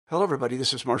Hello, everybody.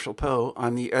 This is Marshall Poe.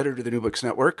 I'm the editor of the New Books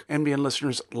Network. NBN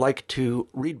listeners like to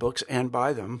read books and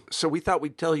buy them. So we thought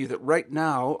we'd tell you that right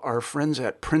now, our friends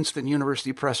at Princeton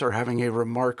University Press are having a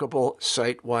remarkable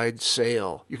site-wide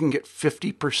sale. You can get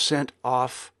 50%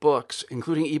 off books,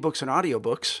 including ebooks and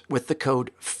audiobooks, with the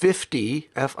code 50,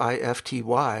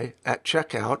 F-I-F-T-Y, at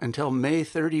checkout until May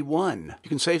 31. You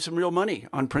can save some real money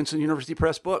on Princeton University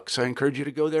Press books. I encourage you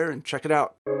to go there and check it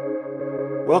out.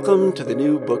 Welcome to the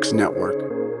New Books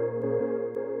Network.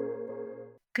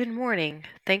 Good morning.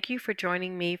 Thank you for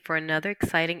joining me for another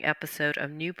exciting episode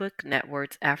of New Book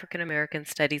Network's African American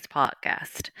Studies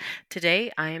podcast.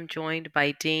 Today, I am joined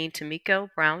by Dean Tomiko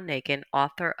Brown-Nagin,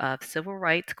 author of Civil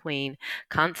Rights Queen,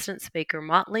 Constance Baker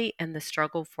Motley, and the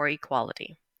Struggle for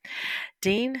Equality.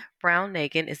 Dean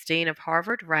Brown-Nagin is Dean of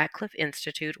Harvard Radcliffe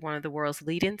Institute, one of the world's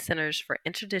leading centers for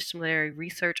interdisciplinary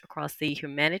research across the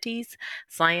humanities,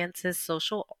 sciences,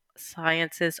 social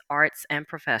sciences, arts, and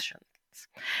professions.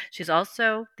 She's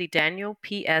also the Daniel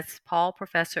P.S. Paul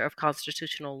Professor of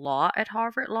Constitutional Law at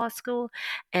Harvard Law School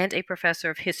and a Professor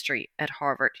of History at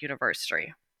Harvard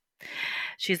University.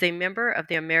 She's a member of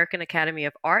the American Academy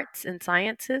of Arts and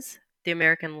Sciences, the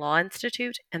American Law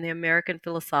Institute, and the American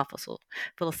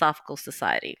Philosophical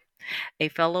Society, a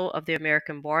Fellow of the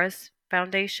American Bar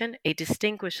Foundation, a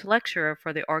distinguished lecturer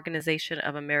for the Organization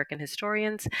of American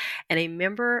Historians, and a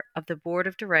member of the Board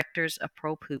of Directors of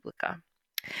ProPublica.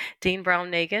 Dean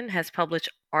Brown-Nagin has published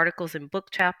articles and book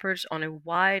chapters on a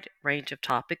wide range of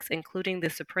topics, including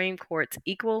the Supreme Court's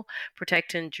Equal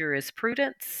Protection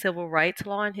Jurisprudence, Civil Rights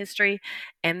Law and History,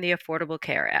 and the Affordable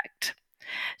Care Act.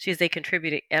 She is a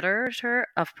contributing editor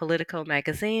of Politico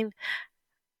magazine.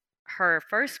 Her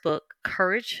first book,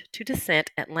 Courage to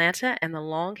Dissent, Atlanta and the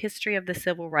Long History of the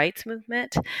Civil Rights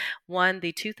Movement, won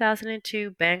the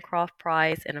 2002 Bancroft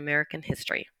Prize in American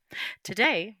History.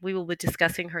 Today, we will be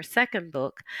discussing her second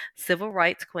book, Civil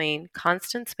Rights Queen,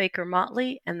 Constance Baker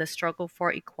Motley, and the Struggle for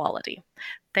Equality.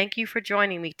 Thank you for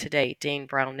joining me today, Dean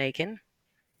Brown-Nagin.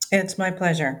 It's my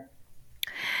pleasure.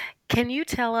 Can you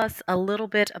tell us a little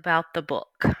bit about the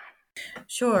book?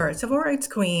 Sure. Civil Rights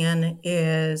Queen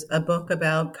is a book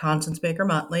about Constance Baker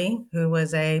Motley, who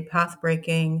was a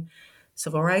path-breaking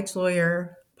civil rights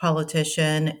lawyer,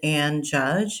 politician, and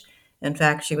judge. In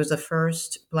fact, she was the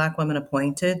first Black woman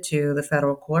appointed to the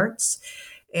federal courts.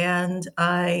 And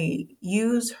I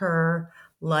use her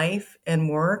life and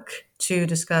work to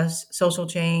discuss social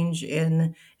change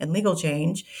and legal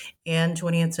change in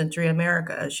 20th century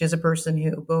America. She's a person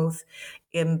who both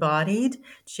embodied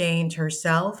change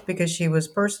herself because she was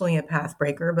personally a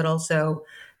pathbreaker, but also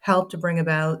helped to bring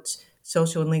about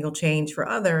social and legal change for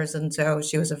others. And so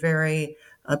she was a very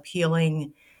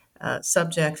appealing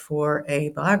subject for a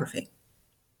biography.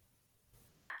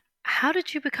 How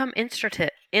did you become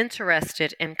interested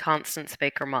in Constance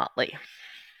Baker Motley?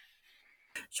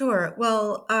 Sure.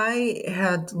 Well, I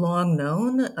had long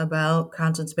known about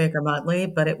Constance Baker Motley,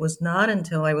 but it was not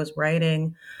until I was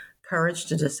writing Courage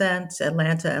to Dissent,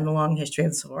 Atlanta and the Long History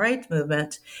of the Civil Rights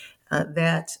Movement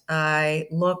that I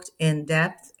looked in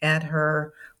depth at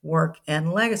her work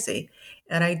and legacy.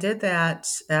 And I did that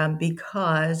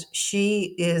because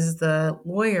she is the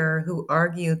lawyer who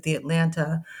argued the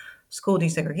Atlanta school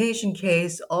desegregation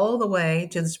case all the way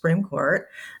to the Supreme Court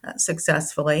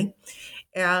successfully.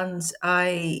 And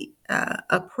I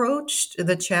approached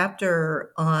the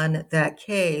chapter on that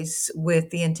case with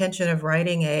the intention of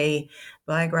writing a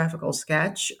biographical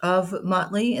sketch of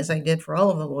Motley, as I did for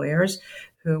all of the lawyers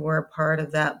who were part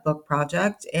of that book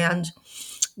project. And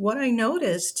what I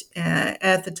noticed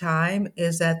at the time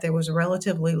is that there was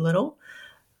relatively little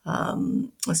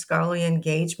scholarly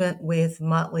engagement with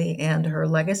Motley and her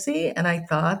legacy. And I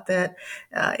thought that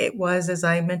it was, as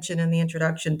I mentioned in the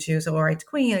introduction to Civil Rights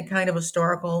Queen, a kind of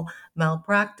historical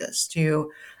malpractice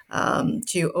to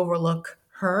overlook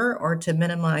her or to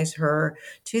minimize her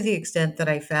to the extent that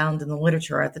I found in the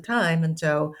literature at the time. And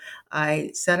so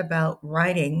I set about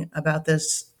writing about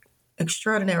this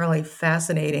extraordinarily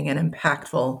fascinating and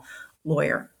impactful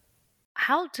lawyer.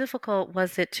 How difficult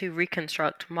was it to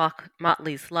reconstruct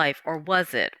Motley's life, or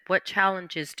was it? What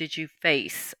challenges did you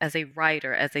face as a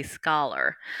writer, as a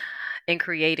scholar, in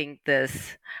creating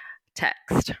this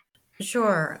text?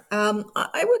 Sure.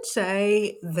 I would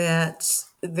say that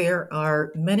there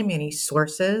are many, many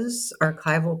sources,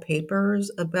 archival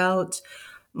papers about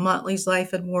Motley's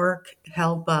life and work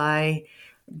held by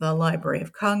the Library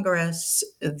of Congress,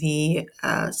 the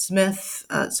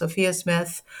Sophia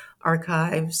Smith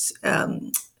archives,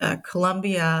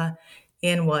 Columbia,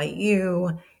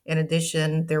 NYU. In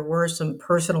addition, there were some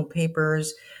personal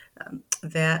papers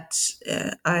that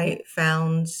I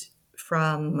found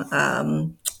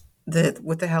from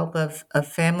with the help of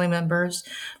family members.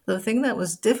 The thing that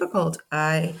was difficult,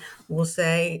 I will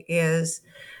say, is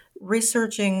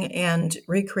researching and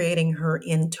recreating her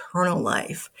internal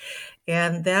life.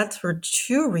 And that's for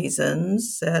two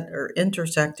reasons that are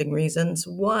intersecting reasons.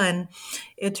 One,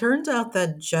 it turns out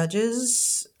that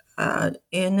judges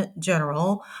in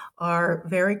general are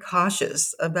very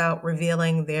cautious about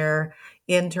revealing their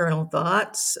internal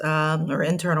thoughts or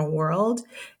internal world.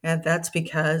 And that's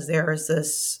because there is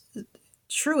this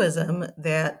truism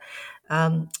that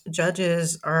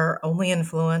judges are only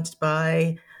influenced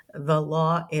by the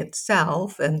law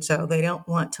itself, and so they don't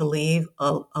want to leave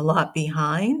a lot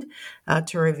behind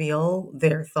to reveal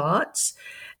their thoughts.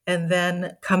 And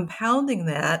then compounding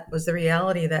that was the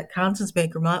reality that Constance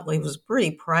Baker Motley was a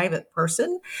pretty private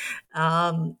person,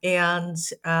 and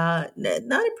not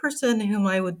a person whom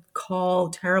I would call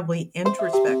terribly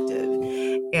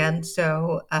introspective. And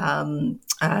so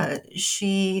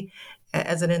she,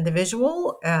 as an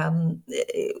individual,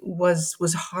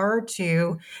 was hard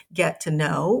to get to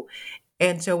know.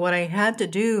 And so what I had to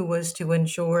do was to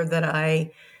ensure that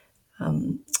I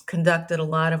conducted a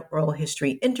lot of oral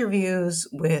history interviews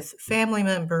with family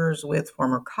members, with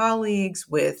former colleagues,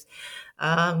 with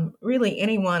really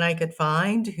anyone I could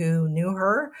find who knew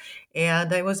her.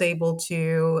 And I was able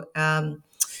to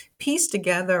piece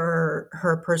together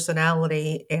her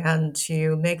personality and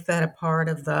to make that a part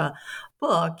of the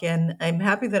book. And I'm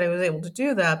happy that I was able to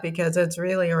do that because it's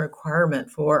really a requirement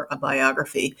for a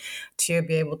biography to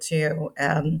be able to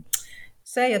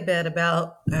say a bit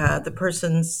about the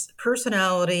person's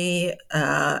personality,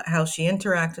 how she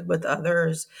interacted with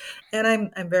others.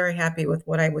 And I'm very happy with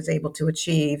what I was able to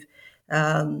achieve.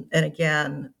 And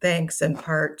again, thanks in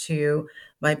part to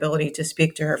my ability to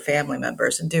speak to her family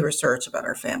members and do research about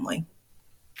her family.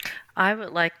 I would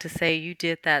like to say you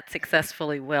did that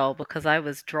successfully well because I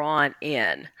was drawn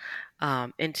in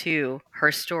into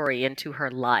her story, into her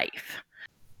life.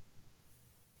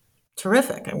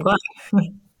 Terrific. I'm glad.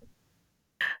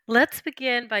 Let's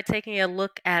begin by taking a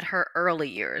look at her early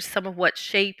years, some of what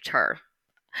shaped her.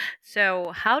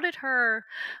 So, how did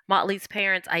Motley's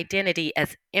parents' identity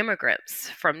as immigrants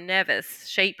from Nevis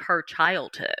shape her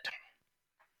childhood?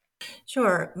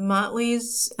 Sure.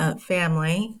 Motley's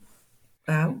family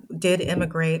did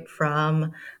immigrate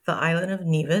from the island of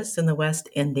Nevis in the West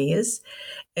Indies,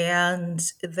 and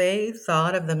they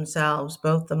thought of themselves,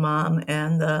 both the mom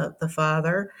and the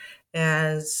father,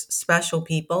 as special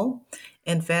people.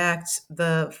 In fact,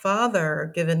 the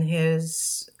father, given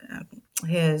his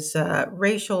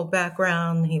racial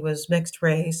background, he was mixed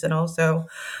race and also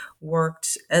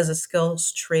worked as a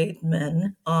skills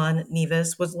tradesman on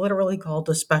Nevis, was literally called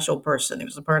a special person. He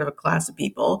was a part of a class of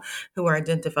people who were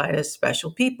identified as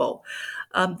special people.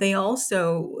 They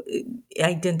also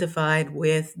identified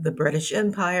with the British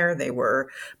Empire. They were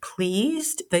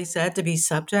pleased, they said, to be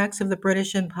subjects of the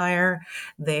British Empire.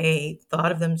 They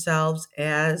thought of themselves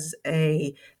as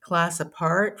a class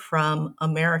apart from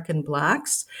American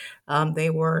Blacks.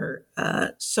 They were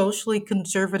socially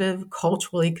conservative,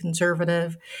 culturally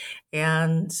conservative,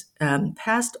 and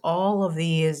passed all of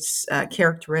these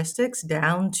characteristics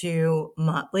down to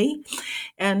Motley.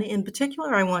 And in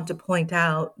particular, I want to point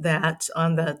out that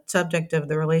on the subject of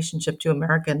the relationship to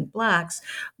American Blacks,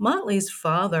 Motley's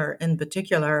father in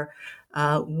particular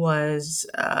was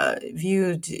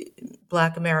viewed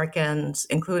Black Americans,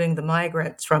 including the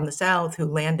migrants from the South who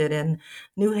landed in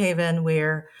New Haven,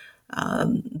 where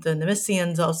the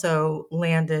Nemesians also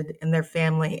landed in their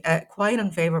family quite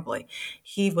unfavorably.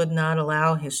 He would not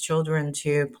allow his children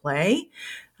to play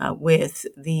with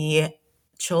the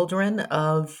children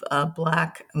of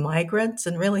Black migrants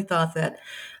and really thought that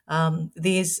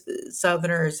these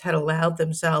Southerners had allowed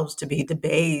themselves to be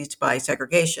debased by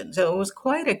segregation. So it was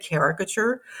quite a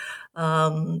caricature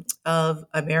of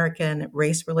American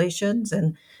race relations.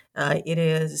 And it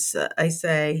is, I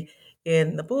say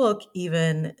in the book,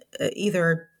 even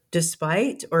either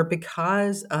despite or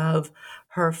because of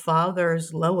her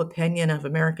father's low opinion of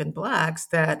American Blacks,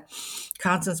 that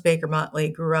Constance Baker Motley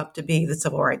grew up to be the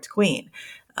civil rights queen.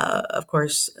 Of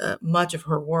course, much of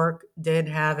her work did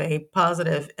have a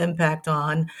positive impact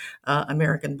on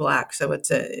American Blacks. So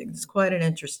it's quite an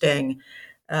interesting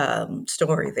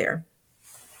story there.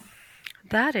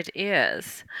 That it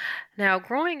is. Now,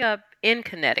 growing up in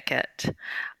Connecticut,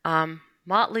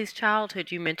 Motley's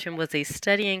childhood, you mentioned, was a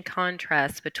steadying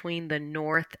contrast between the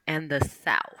North and the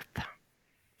South.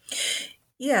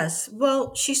 Yes,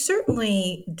 well, she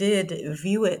certainly did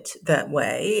view it that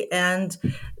way. And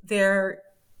there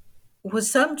was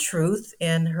some truth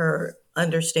in her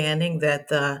understanding that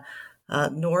the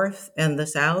North and the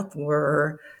South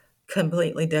were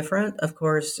completely different. Of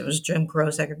course, it was Jim Crow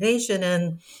segregation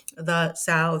in the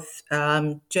South.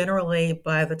 Generally,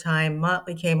 by the time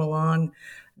Motley came along,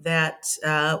 that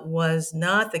was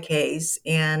not the case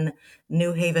in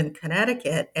New Haven,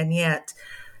 Connecticut, and yet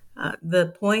a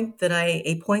point that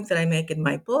I make in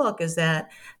my book is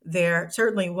that there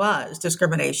certainly was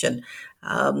discrimination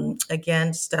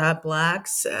against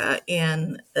blacks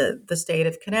in the state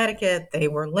of Connecticut. They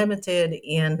were limited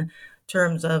in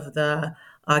terms of the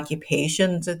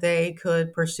occupations that they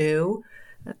could pursue.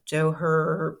 So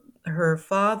her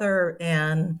father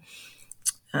and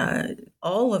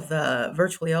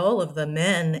virtually all of the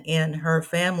men in her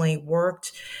family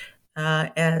worked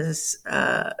as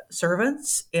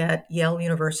servants at Yale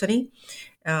University.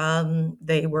 Blacks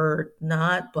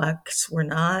were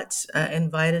not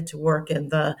invited to work in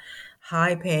the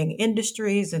high paying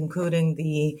industries, including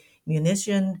the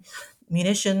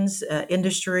munitions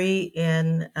industry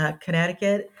in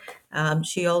Connecticut.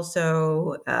 She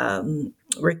also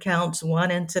recounts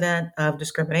one incident of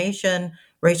discrimination,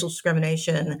 racial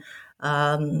discrimination,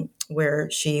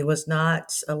 where she was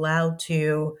not allowed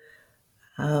to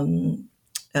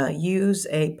use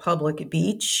a public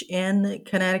beach in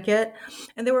Connecticut.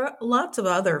 And there were lots of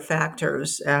other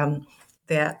factors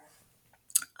that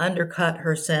undercut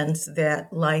her sense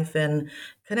that life in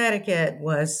Connecticut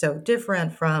was so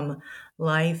different from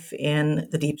life in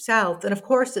the Deep South. And of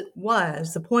course, it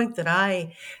was. The point that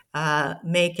I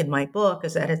make in my book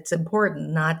is that it's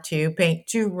important not to paint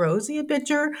too rosy a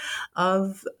picture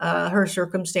of her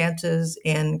circumstances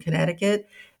in Connecticut.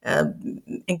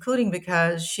 Including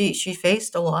because she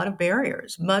faced a lot of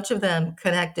barriers, much of them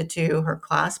connected to her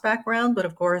class background, but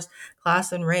of course,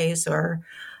 class and race are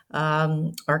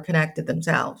connected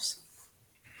themselves.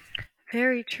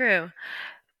 Very true.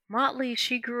 Motley,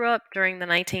 she grew up during the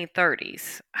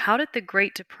 1930s. How did the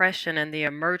Great Depression and the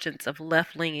emergence of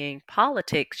left-leaning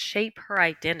politics shape her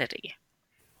identity?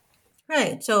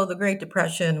 Right. So the Great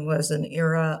Depression was an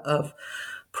era of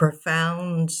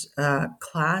profound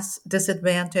class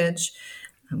disadvantage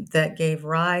that gave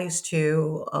rise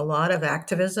to a lot of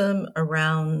activism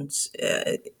around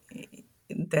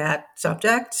that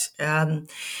subject, and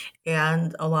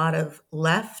a lot of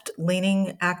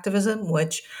left-leaning activism,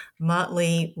 which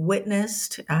Motley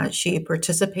witnessed. She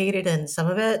participated in some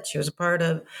of it. She was a part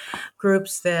of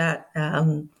groups that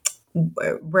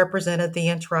represented the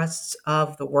interests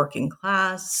of the working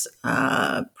class,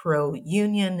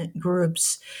 pro-union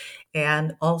groups,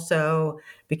 and also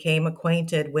became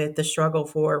acquainted with the struggle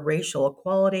for racial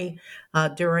equality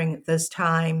during this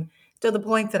time. So the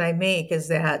point that I make is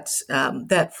that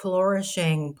that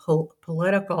flourishing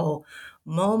political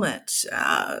moment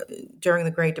during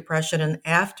the Great Depression and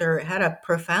after had a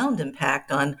profound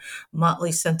impact on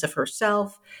Motley's sense of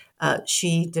herself.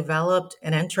 She developed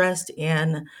an interest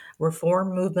in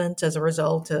reform movement as a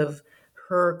result of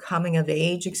her coming of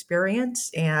age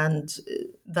experience, and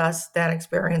thus that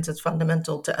experience is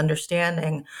fundamental to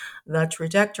understanding the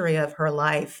trajectory of her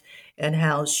life and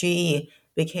how she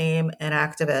became an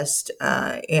activist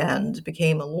and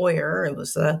became a lawyer. It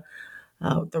was the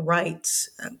right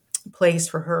place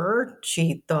for her,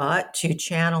 she thought, to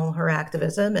channel her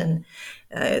activism, and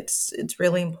it's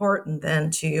really important then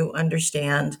to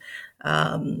understand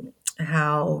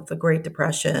how the Great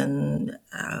Depression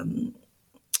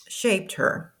shaped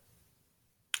her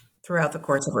throughout the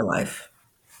course of her life.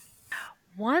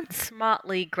 Once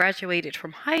Motley graduated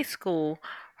from high school,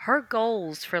 her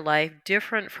goals for life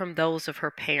different from those of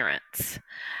her parents.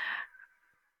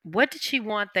 What did she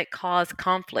want that caused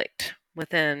conflict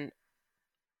within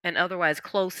an otherwise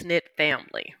close-knit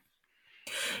family?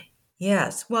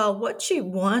 Yes. Well, what she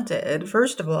wanted,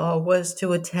 first of all, was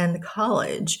to attend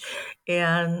college.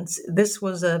 And this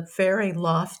was a very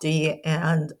lofty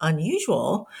and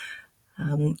unusual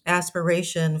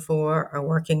aspiration for a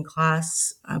working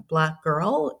class Black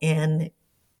girl in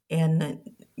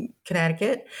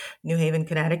Connecticut, New Haven,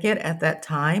 Connecticut at that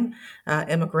time,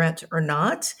 immigrant or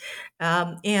not.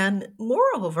 And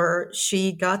moreover,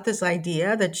 she got this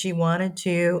idea that she wanted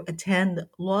to attend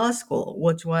law school,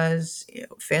 which was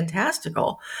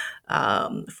fantastical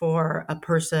for a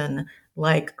person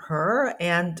like her.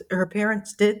 And her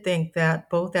parents did think that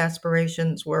both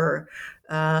aspirations were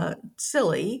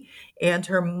silly. And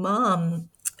her mom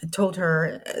told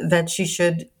her that she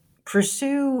should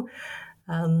pursue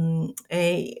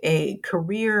a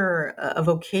career, a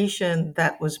vocation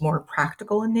that was more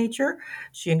practical in nature.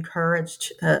 She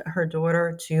encouraged her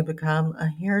daughter to become a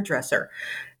hairdresser.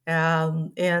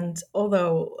 And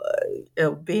although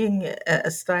being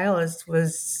a stylist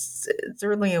was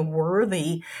certainly a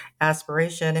worthy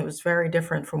aspiration, it was very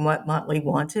different from what Motley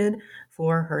wanted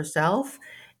for herself.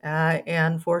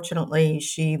 And fortunately,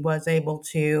 she was able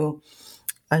to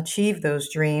achieve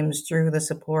those dreams through the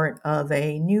support of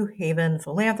a New Haven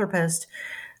philanthropist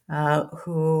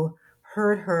who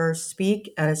heard her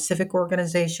speak at a civic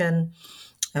organization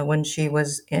when she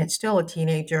was still a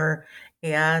teenager.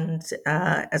 And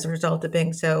as a result of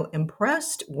being so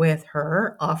impressed with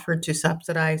her, offered to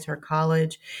subsidize her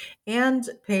college and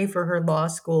pay for her law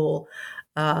school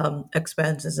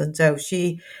expenses. And so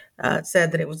she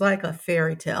said that it was like a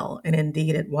fairy tale, and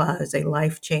indeed it was a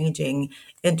life-changing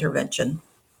intervention.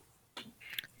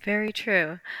 Very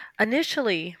true.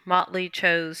 Initially, Motley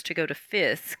chose to go to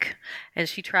Fisk, and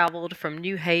she traveled from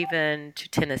New Haven to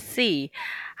Tennessee.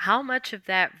 How much of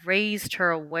that raised her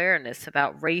awareness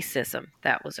about racism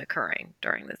that was occurring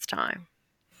during this time?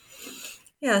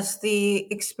 Yes,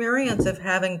 the experience of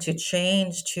having to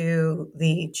change to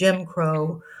the Jim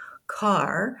Crow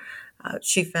car,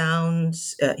 she found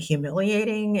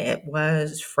humiliating. It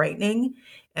was frightening.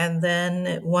 And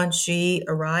then once she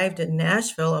arrived in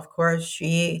Nashville, of course,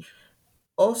 she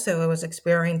also was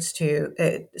experienced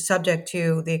to subject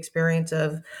to the experience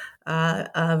of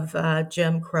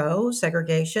Jim Crow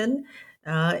segregation,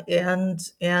 and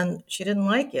she didn't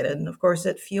like it. And of course,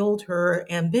 it fueled her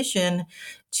ambition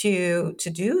to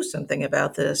do something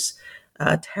about this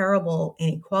terrible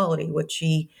inequality, which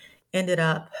she ended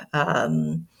up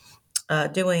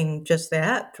doing just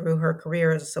that through her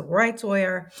career as a civil rights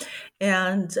lawyer,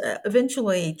 and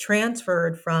eventually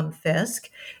transferred from Fisk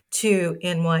to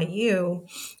NYU,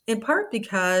 in part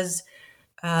because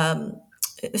um,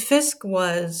 Fisk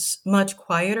was much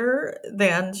quieter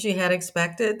than she had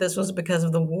expected. This was because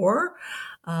of the war.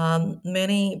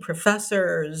 Many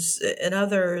professors and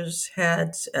others were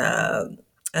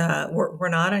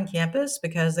not on campus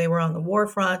because they were on the war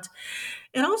front.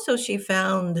 And also, she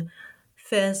found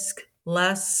Fisk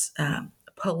less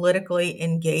politically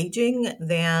engaging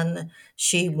than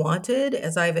she wanted.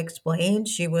 As I've explained,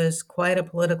 she was quite a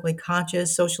politically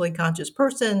conscious, socially conscious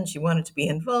person. She wanted to be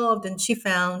involved, and she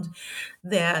found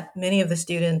that many of the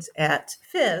students at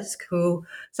Fisk, who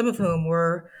some of whom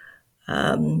were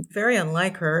very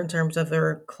unlike her in terms of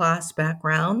their class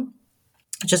background,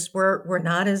 just were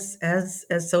not as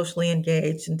socially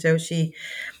engaged, and so she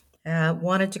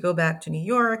wanted to go back to New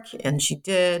York, and she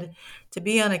did, to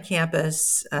be on a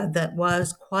campus that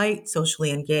was quite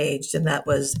socially engaged, and that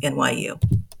was NYU.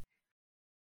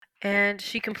 And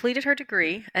she completed her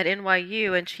degree at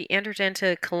NYU and she entered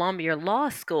into Columbia Law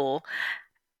School.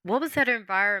 What was that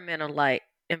environment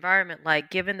like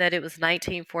given that it was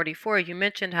 1944? You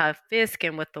mentioned how Fisk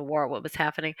and with the war what was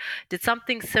happening. Did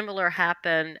something similar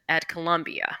happen at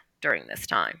Columbia during this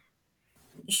time?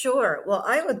 Sure. Well,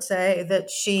 I would say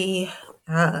that she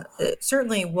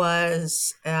certainly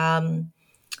was.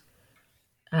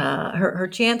 Her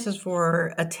chances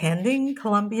for attending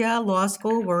Columbia Law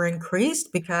School were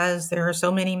increased because there are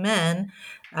so many men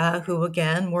who,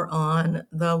 again, were on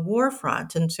the war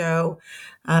front. And so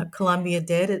Columbia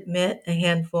did admit a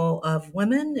handful of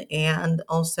women and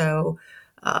also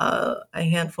a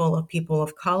handful of people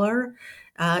of color.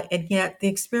 And yet the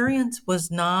experience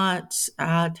was not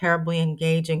terribly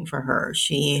engaging for her.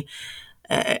 She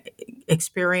uh,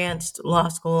 experienced law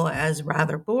school as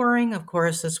rather boring. Of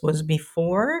course, this was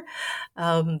before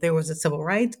there was a civil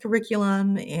rights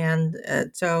curriculum, and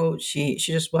so she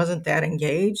just wasn't that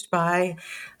engaged by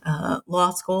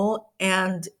law school.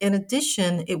 And in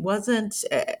addition, it wasn't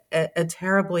a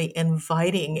terribly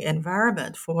inviting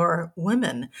environment for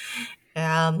women.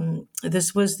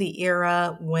 This was the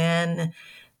era when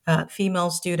female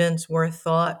students were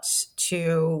thought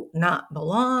to not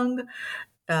belong,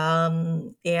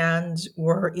 and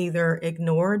were either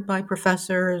ignored by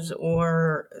professors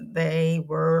or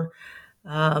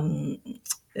um,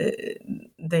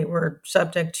 they were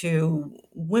subject to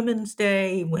Women's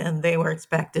Day when they were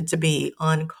expected to be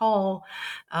on call,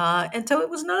 and so it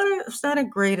was not a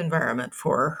great environment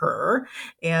for her.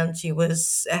 And she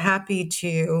was happy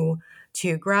to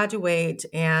graduate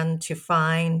and to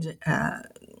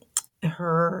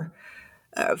her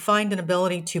find an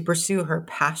ability to pursue her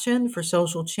passion for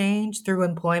social change through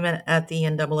employment at the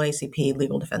NAACP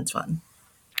Legal Defense Fund.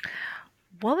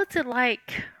 What was it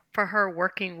like for her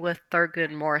working with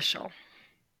Thurgood Marshall?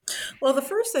 Well, the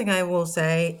first thing I will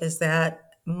say is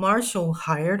that Marshall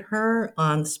hired her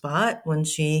on the spot when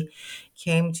she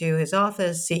came to his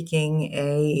office seeking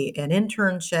an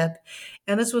internship,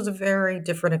 and this was a very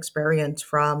different experience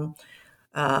from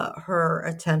her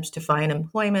attempts to find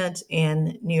employment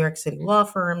in New York City law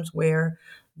firms, where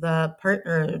the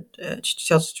partner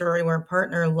tells a story where a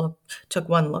partner took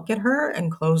one look at her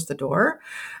and closed the door.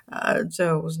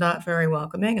 So it was not very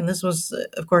welcoming. And this was,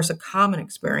 of course, a common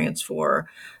experience for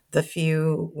the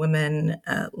few women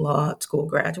law school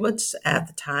graduates at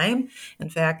the time. In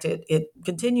fact, it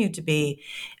continued to be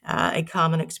a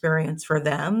common experience for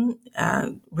them.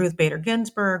 Ruth Bader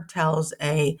Ginsburg tells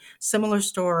a similar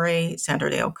story.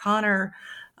 Sandra Day O'Connor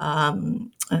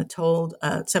told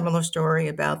a similar story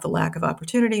about the lack of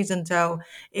opportunities. And so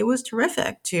it was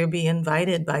terrific to be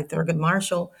invited by Thurgood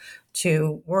Marshall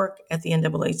to work at the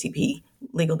NAACP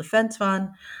Legal Defense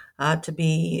Fund, to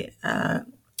be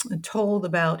told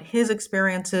about his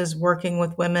experiences working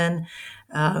with women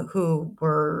who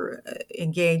were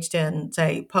engaged in,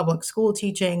 say, public school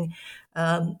teaching.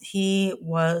 He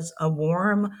was a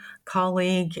warm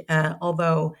colleague,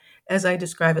 although, as I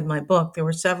describe in my book, there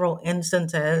were several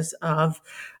instances of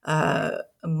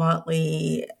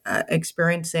Motley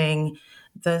experiencing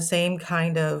the same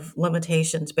kind of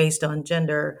limitations based on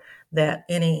gender that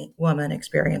any woman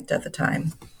experienced at the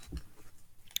time.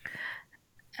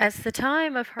 As the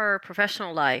time of her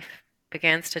professional life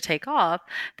begins to take off,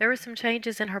 there were some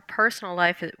changes in her personal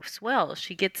life as well.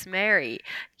 She gets married.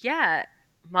 Yet,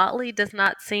 Motley does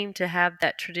not seem to have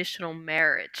that traditional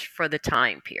marriage for the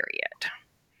time period.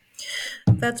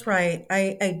 That's right.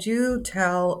 I do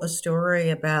tell a story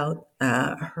about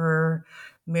her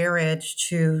marriage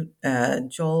to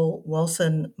Joel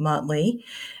Wilson Motley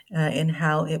and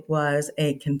how it was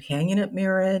a companionate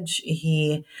marriage.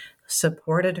 He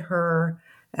supported her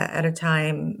at a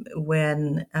time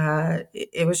when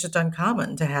it was just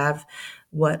uncommon to have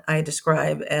what I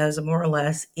describe as a more or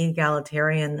less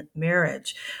egalitarian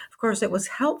marriage. Of course, it was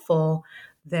helpful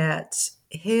that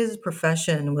his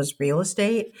profession was real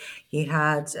estate. He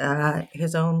had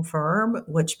his own firm,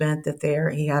 which meant that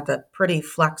he had a pretty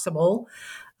flexible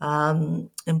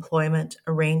employment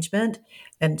arrangement.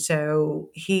 And so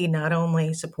he not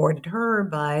only supported her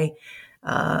by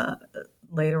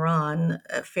later on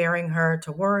ferrying her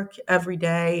to work every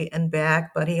day and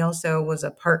back, but he also was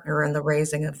a partner in the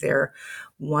raising of their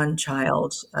one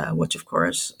child, which of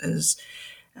course was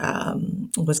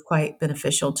quite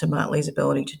beneficial to Motley's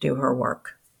ability to do her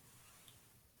work.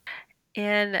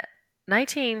 In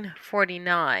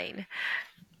 1949,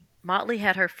 Motley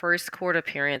had her first court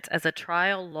appearance as a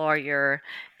trial lawyer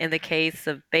in the case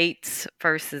of Bates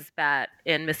versus Batt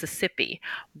in Mississippi.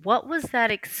 What was that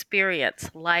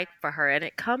experience like for her? And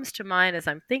it comes to mind as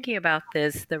I'm thinking about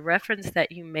this, the reference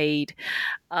that you made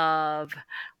of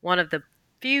one of the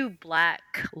few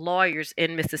Black lawyers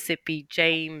in Mississippi,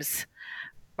 James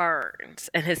Burns,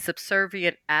 and his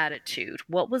subservient attitude.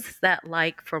 What was that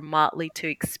like for Motley to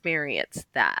experience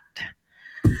that?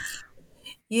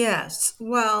 Yes,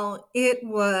 well, it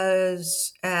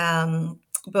was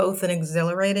both an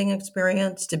exhilarating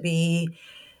experience to be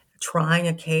trying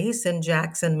a case in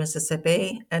Jackson,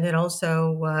 Mississippi, and it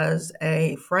also was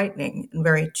a frightening and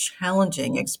very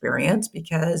challenging experience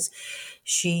because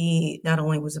she not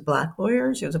only was a Black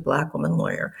lawyer, she was a Black woman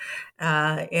lawyer.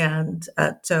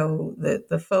 So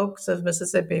the folks of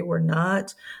Mississippi were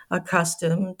not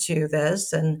accustomed to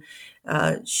this, and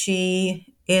she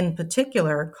in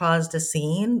particular caused a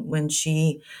scene when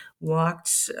she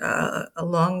walked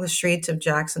along the streets of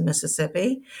Jackson,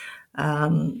 Mississippi.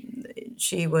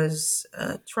 She was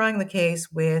trying the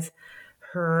case with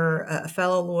her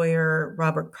fellow lawyer,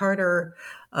 Robert Carter,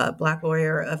 a Black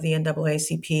lawyer of the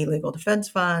NAACP Legal Defense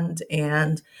Fund.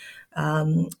 And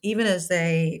even as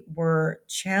they were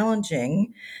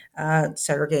challenging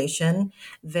segregation,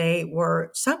 they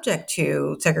were subject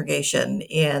to segregation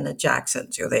in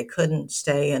Jackson. So they couldn't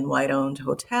stay in white-owned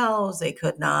hotels. They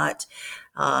could not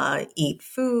eat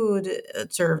food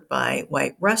served by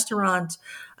white restaurants.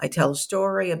 I tell a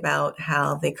story about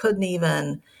how they couldn't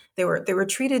even. They were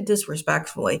treated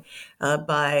disrespectfully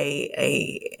by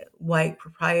white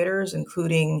proprietors,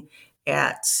 including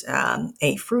at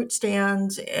a fruit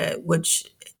stand,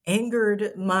 which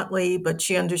angered Motley, but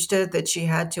she understood that she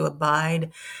had to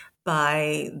abide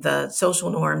by the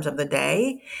social norms of the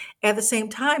day. At the same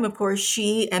time, of course,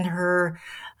 she and her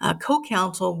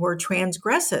co-counsel were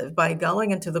transgressive by going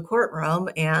into the courtroom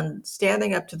and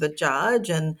standing up to the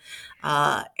judge and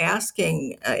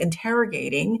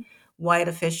interrogating white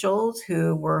officials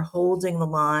who were holding the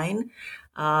line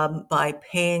by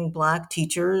paying Black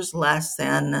teachers less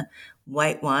than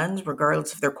white ones,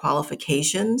 regardless of their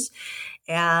qualifications.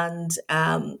 And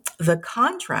the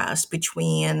contrast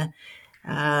between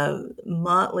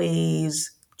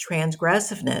Motley's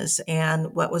transgressiveness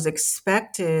and what was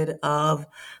expected of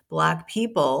Black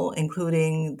people,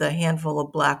 including the handful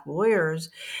of Black lawyers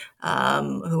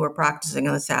who were practicing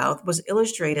in the South, was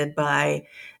illustrated by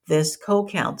this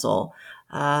co-counsel,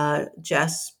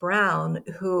 Jess Brown,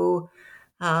 who,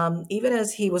 even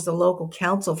as he was the local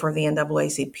counsel for the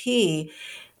NAACP,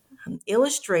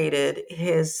 illustrated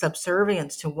his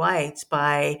subservience to whites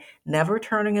by never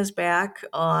turning his back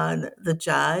on the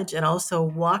judge and also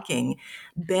walking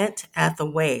bent at the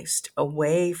waist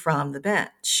away from the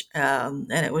bench.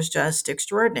 And it was just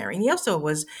extraordinary. And he also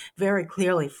was very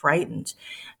clearly frightened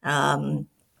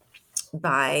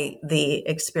by the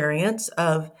experience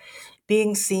of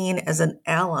being seen as an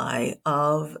ally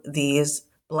of these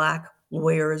Black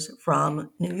lawyers from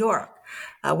New York,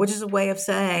 which is a way of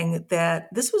saying that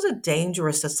this was a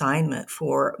dangerous assignment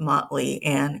for Motley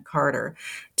and Carter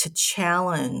to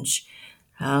challenge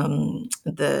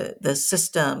the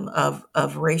system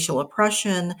of racial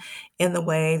oppression in the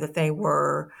way that they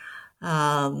were.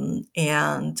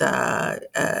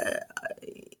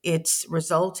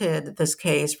 This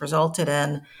case resulted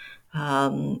in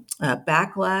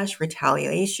backlash,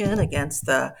 retaliation against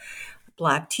the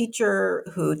Black teacher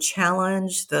who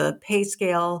challenged the pay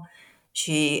scale.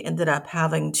 She ended up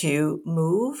having to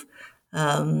move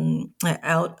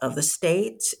out of the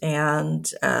state.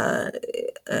 And I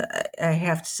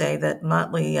have to say that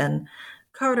Motley and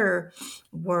Carter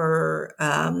were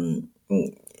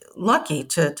lucky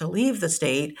to leave the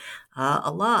state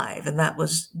alive. And that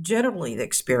was generally the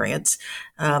experience,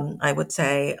 I would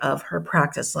say, of her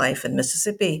practice life in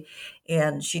Mississippi.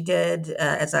 And she did,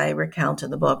 as I recount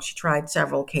in the book, she tried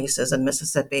several cases in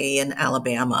Mississippi and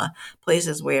Alabama,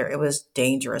 places where it was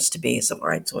dangerous to be a civil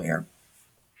rights lawyer.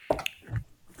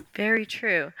 Very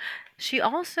true. She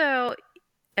also,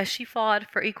 as she fought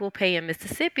for equal pay in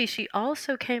Mississippi, she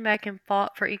also came back and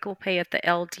fought for equal pay at the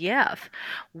LDF.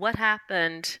 What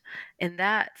happened in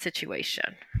that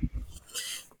situation?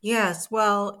 Yes,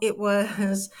 well, it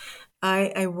was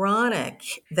ironic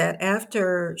that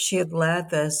after she had led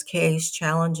this case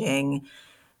challenging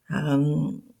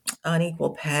unequal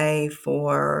pay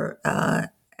for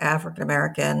African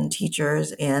American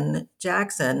teachers in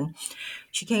Jackson,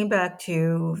 she came back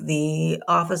to the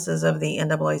offices of the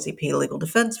NAACP Legal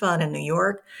Defense Fund in New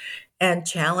York and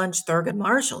challenged Thurgood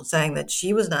Marshall, saying that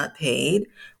she was not paid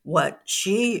what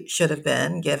she should have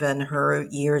been given her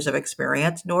years of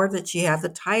experience, nor that she had the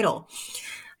title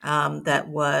that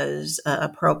was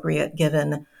appropriate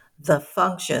given the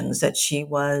functions that she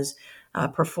was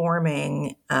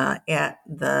performing at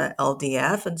the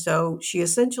LDF. And so she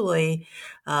essentially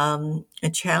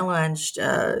challenged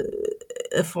a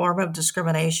form of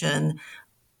discrimination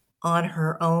on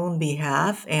her own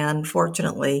behalf, and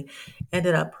fortunately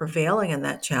ended up prevailing in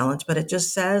that challenge. But it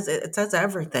says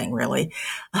everything really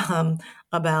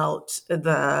about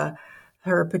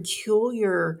her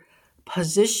peculiar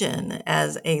position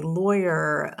as a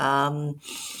lawyer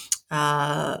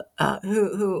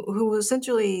who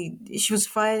essentially, she was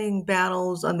fighting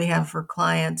battles on behalf of her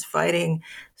clients, fighting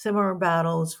similar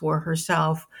battles for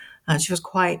herself. She was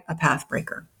quite a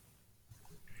pathbreaker.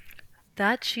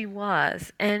 That she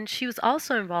was. And she was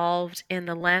also involved in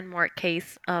the landmark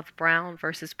case of Brown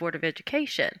versus Board of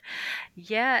Education.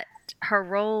 Yet her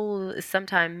role is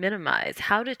sometimes minimized.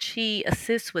 How did she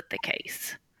assist with the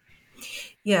case?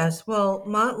 Yes, well,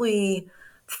 Motley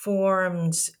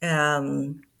wrote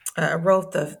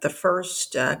the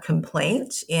first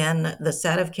complaint in the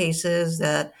set of cases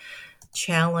that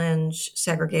challenge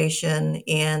segregation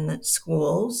in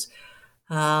schools.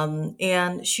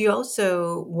 And she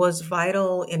also was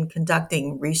vital in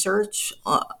conducting research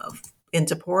in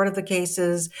support of the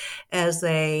cases as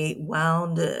they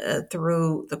wound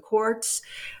through the courts.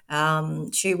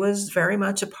 She was very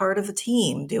much a part of the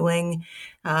team doing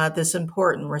this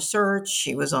important research.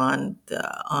 She was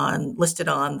listed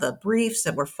on the briefs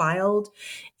that were filed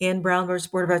in Brown versus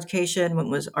Board of Education when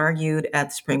it was argued at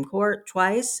the Supreme Court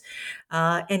twice.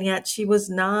 And yet she was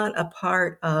not a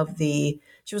part of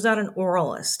she was not an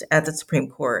oralist at the Supreme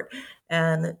Court.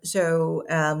 And so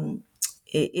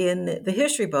in the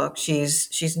history book,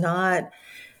 she's not,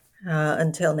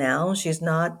 until now, she's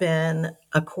not been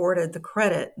accorded the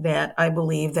credit that I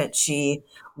believe that she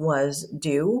was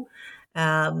due.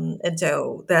 And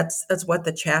so that's what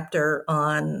the chapter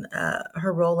on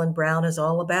her role in Brown is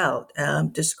all about,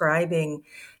 describing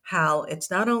how it's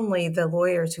not only the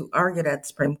lawyers who argued at the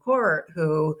Supreme Court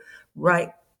who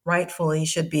rightfully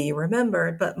should be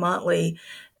remembered, but Motley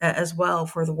as well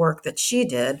for the work that she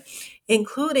did,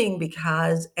 including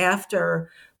because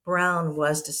after Brown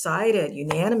was decided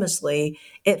unanimously,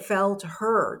 it fell to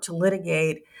her to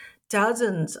litigate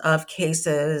dozens of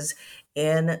cases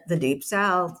in the Deep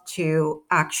South to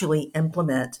actually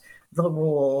implement the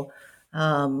rule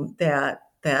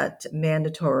that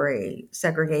mandatory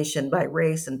segregation by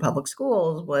race in public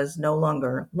schools was no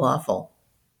longer lawful.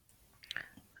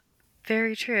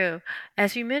 Very true.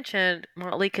 As you mentioned,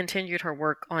 Motley continued her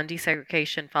work on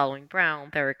desegregation following Brown.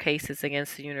 There were cases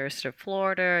against the University of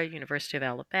Florida, University of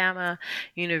Alabama,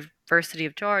 University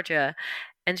of Georgia,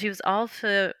 and she was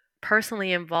also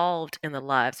personally involved in the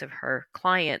lives of her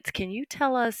clients. Can you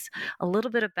tell us a little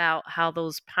bit about how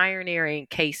those pioneering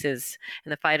cases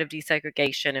in the fight of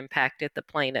desegregation impacted the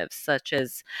plaintiffs, such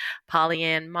as Polly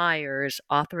Ann Myers,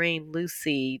 Autherine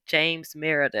Lucy, James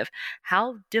Meredith?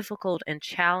 How difficult and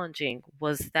challenging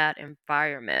was that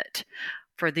environment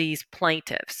for these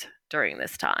plaintiffs during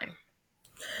this time?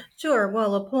 Sure.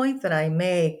 Well, a point that I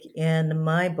make in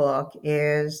my book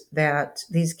is that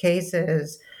these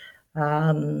cases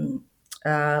um,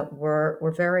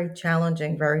 were very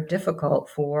challenging, very difficult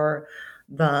for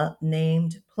the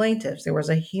named plaintiffs. There was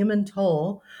a human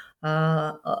toll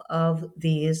of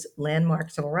these landmark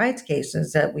civil rights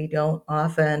cases that we don't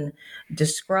often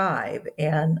describe,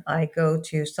 and I go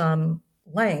to some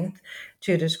length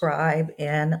to describe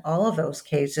in all of those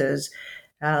cases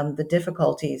the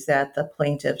difficulties that the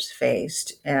plaintiffs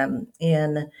faced.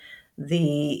 In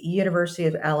the University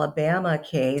of Alabama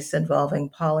case involving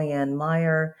Polly Ann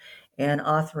Meyer and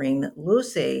Autherine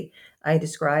Lucy, I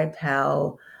described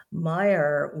how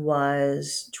Meyer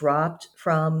was dropped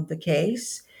from the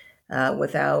case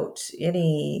without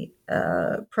any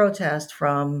protest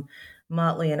from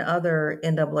Motley and other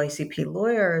NAACP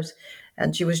lawyers.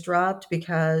 And she was dropped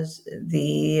because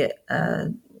the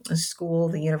school,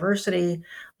 the university,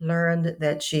 learned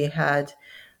that she had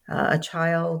a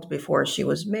child before she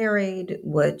was married,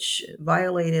 which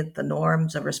violated the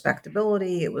norms of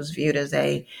respectability. It was viewed as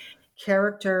a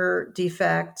character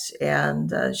defect,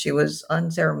 and she was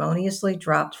unceremoniously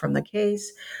dropped from the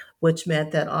case, which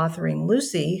meant that Autherine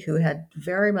Lucy, who had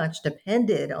very much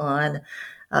depended on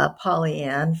Polly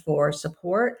Ann for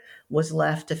support, was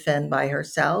left to fend by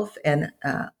herself. And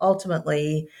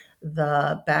ultimately,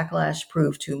 the backlash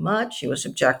proved too much. She was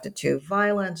subjected to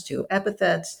violence, to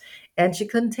epithets, and she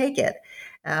couldn't take it.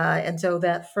 And so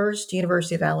that first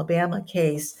University of Alabama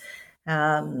case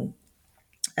ended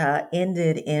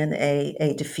in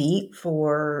a defeat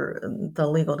for the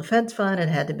legal defense fund. It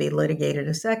had to be litigated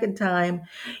a second time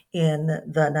in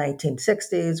the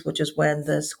 1960s, which is when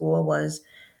the school was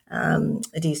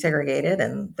desegregated.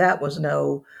 And that was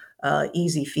no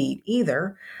easy feat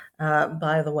either.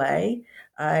 By the way,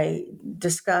 I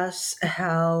discuss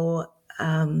how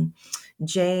the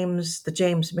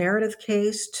James Meredith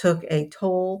case took a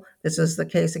toll. This is the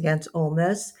case against Ole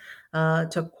Miss.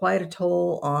 Took quite a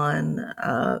toll on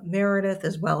Meredith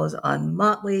as well as on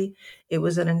Motley. It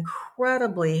was an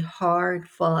incredibly hard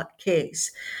fought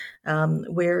case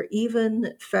where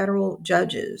even federal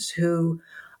judges who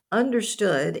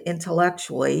understood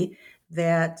intellectually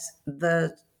that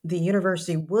the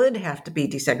university would have to be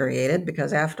desegregated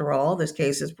because, after all, this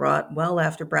case is brought well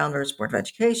after Brown versus Board of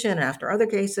Education, after other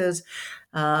cases,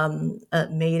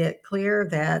 made it clear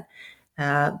that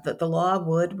the law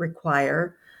would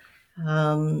require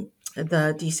the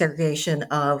desegregation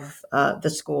of the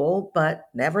school. But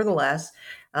nevertheless,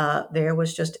 there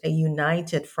was just a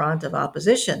united front of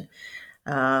opposition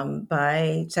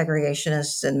by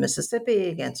segregationists in Mississippi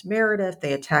against Meredith.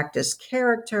 They attacked his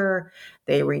character.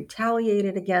 They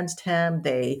retaliated against him.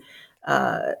 They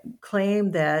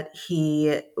claimed that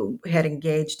he had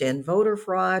engaged in voter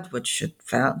fraud, which should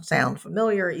sound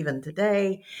familiar even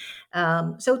today.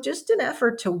 So just an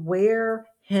effort to wear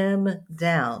him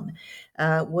down,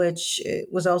 which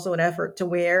was also an effort to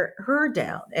wear her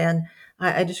down. And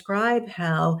I describe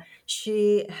how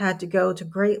she had to go to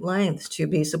great lengths to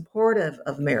be supportive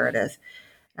of Meredith,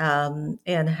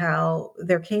 and how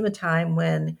there came a time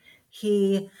when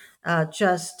he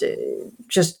just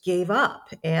gave up,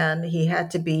 and he had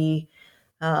to be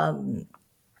um,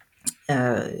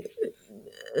 uh,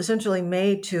 essentially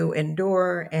made to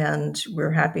endure. And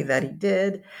we're happy that he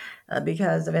did,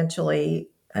 because eventually,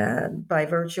 by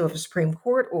virtue of a Supreme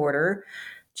Court order,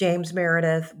 James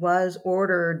Meredith was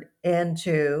ordered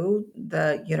into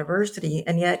the university.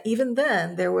 And yet, even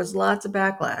then, there was lots of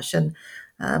backlash. And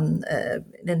an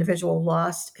individual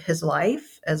lost his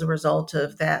life as a result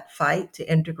of that fight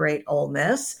to integrate Ole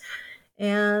Miss.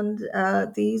 And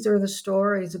these are the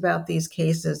stories about these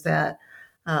cases that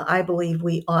I believe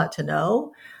we ought to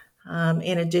know,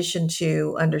 in addition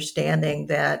to understanding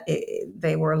that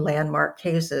they were landmark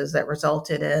cases that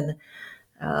resulted in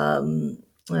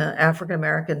African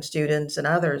American students and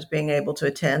others being able to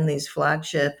attend these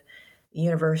flagship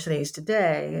universities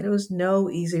today. And it was no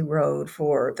easy road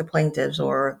for the plaintiffs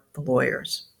or the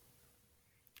lawyers.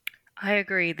 I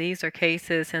agree. These are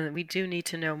cases, and we do need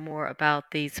to know more about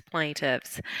these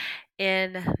plaintiffs.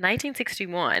 In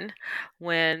 1961,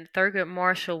 when Thurgood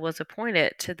Marshall was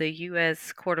appointed to the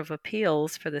U.S. Court of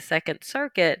Appeals for the Second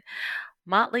Circuit,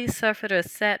 Motley suffered a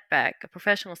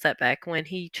professional setback, when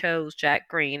he chose Jack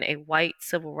Green, a white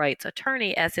civil rights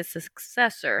attorney, as his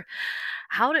successor.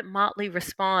 How did Motley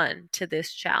respond to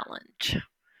this challenge?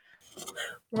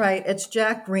 Right. It's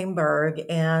Jack Greenberg,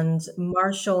 and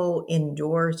Marshall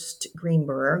endorsed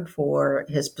Greenberg for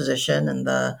his position, and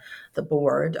the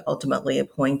board ultimately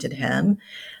appointed him.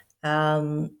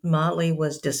 Motley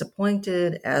was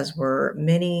disappointed, as were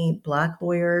many Black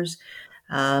lawyers.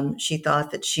 She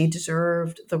thought that she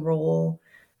deserved the role.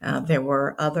 There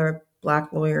were other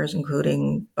Black lawyers,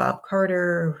 including Bob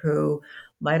Carter, who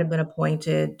might have been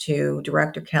appointed to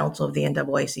director counsel of the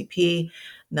NAACP.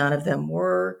 None of them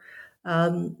were.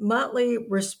 Motley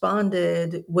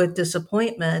responded with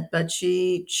disappointment, but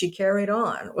she carried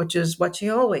on, which is what she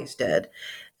always did.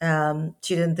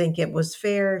 She didn't think it was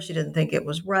fair. She didn't think it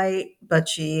was right, but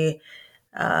she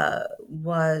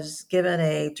was given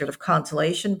a sort of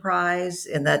consolation prize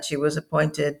in that she was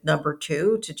appointed number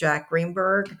two to Jack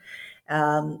Greenberg.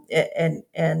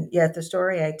 And yet the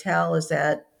story I tell is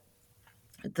that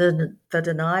the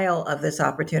denial of this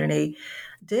opportunity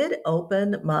did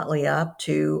open Motley up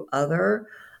to other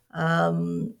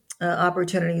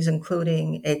opportunities,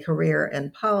 including a career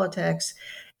in politics.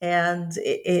 And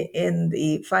in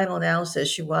the final analysis,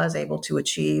 she was able to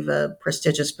achieve a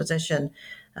prestigious position,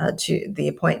 to the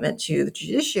appointment to the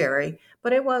judiciary.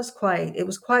 But it was quite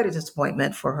a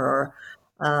disappointment for her,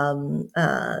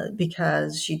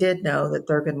 because she did know that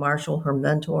Thurgood Marshall, her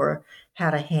mentor,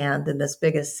 had a hand in this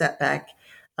biggest setback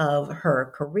of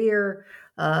her career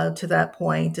to that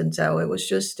point, and so it was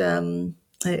just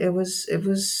it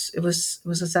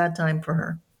was a sad time for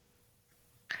her.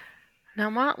 Now,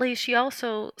 Motley, she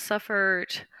also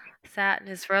suffered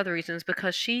sadness for other reasons,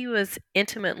 because she was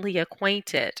intimately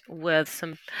acquainted with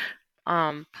some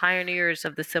pioneers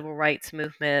of the civil rights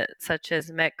movement, such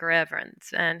as Medgar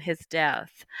Evers and his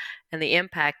death and the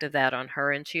impact of that on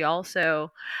her. And she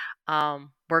also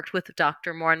worked with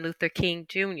Dr. Martin Luther King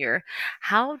Jr.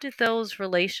 How did those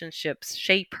relationships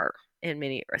shape her in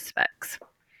many respects?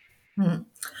 Hmm.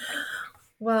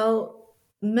 Well,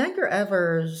 Medgar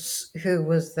Evers, who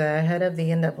was the head of the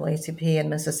NAACP in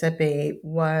Mississippi,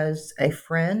 was a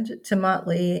friend to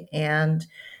Motley and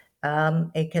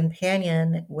a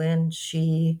companion when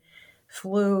she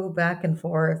flew back and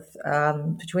forth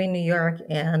between New York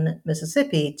and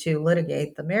Mississippi to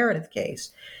litigate the Meredith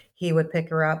case. He would pick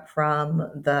her up from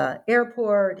the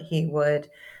airport. He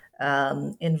would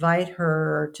invite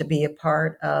her to be a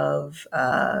part of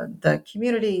the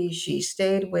community. She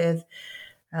stayed with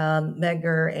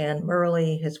Medgar and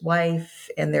Murley, his wife,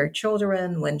 and their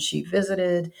children when she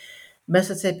visited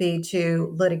Mississippi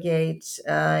to litigate.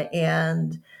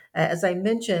 And as I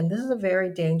mentioned, this is a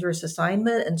very dangerous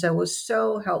assignment. And so it was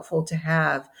so helpful to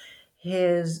have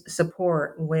his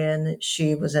support when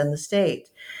she was in the state.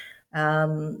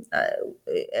 Um, uh,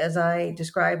 as I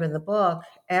describe in the book,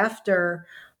 after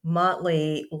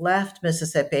Motley left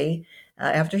Mississippi,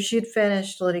 after she had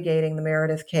finished litigating the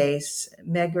Meredith case,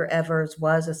 Medgar Evers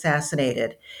was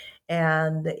assassinated.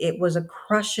 And it was a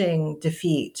crushing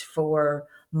defeat for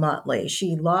Motley.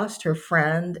 She lost her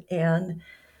friend, and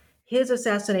his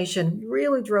assassination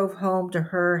really drove home to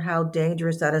her how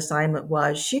dangerous that assignment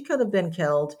was. She could have been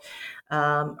killed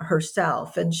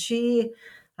herself, and she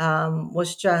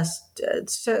was just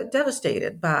so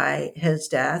devastated by his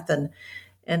death, and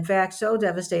in fact, so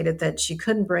devastated that she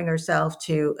couldn't bring herself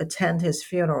to attend his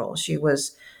funeral. She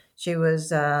remained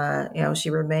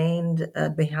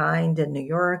behind in New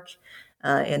York,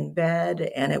 in bed,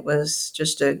 and it was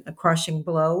just a crushing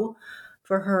blow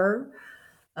for her.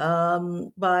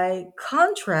 By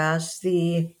contrast,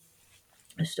 the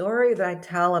story that I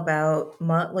tell about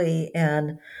Motley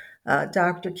and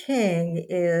Dr. King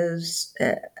is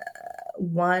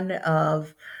one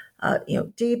of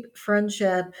deep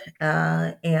friendship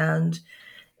and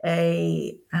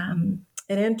an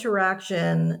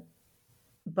interaction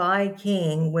by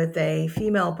King with a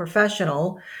female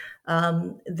professional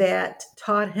that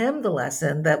taught him the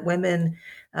lesson that women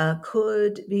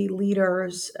could be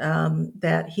leaders,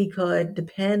 that he could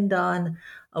depend on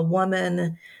a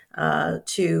woman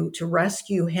to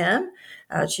rescue him.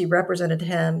 She represented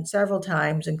him several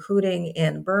times, including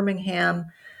in Birmingham.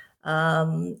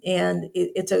 And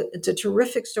it's a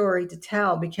terrific story to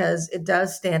tell because it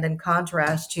does stand in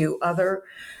contrast to other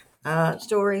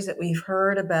stories that we've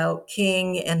heard about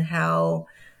King and how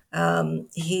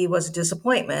he was a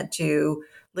disappointment to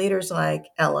leaders like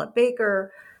Ella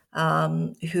Baker,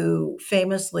 who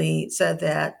famously said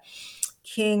that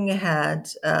King had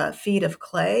feet of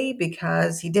clay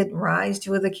because he didn't rise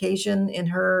to the occasion, in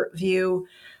her view.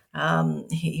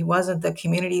 He wasn't the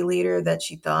community leader that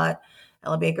she thought,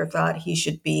 Ella Baker thought he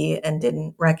should be, and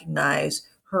didn't recognize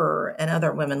her and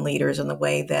other women leaders in the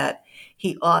way that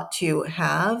he ought to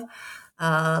have.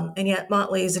 And yet,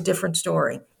 Motley is a different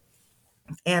story.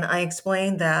 And I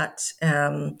explained that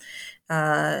uh,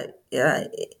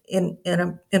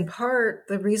 in part,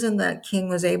 the reason that King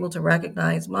was able to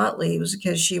recognize Motley was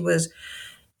because she was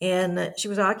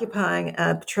occupying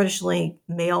a traditionally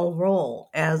male role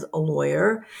as a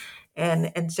lawyer.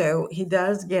 And so he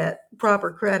does get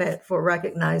proper credit for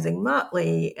recognizing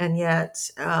Motley, and yet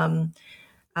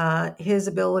his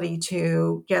ability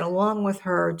to get along with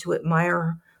her, to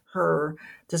admire her,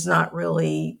 does not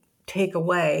really take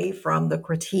away from the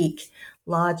critique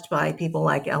lodged by people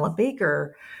like Ella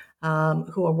Baker,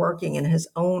 who are working in his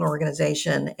own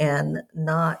organization and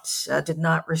did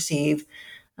not receive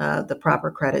the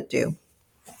proper credit due.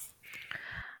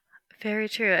 Very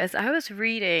true. As I was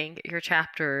reading your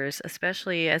chapters,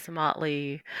 especially as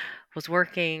Motley was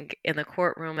working in the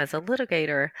courtroom as a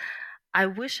litigator, I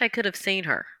wish I could have seen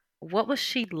her. What was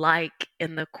she like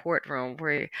in the courtroom?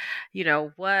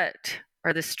 What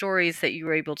are the stories that you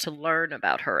were able to learn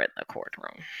about her in the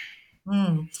courtroom?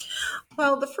 Hmm.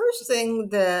 Well, the first thing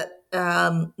that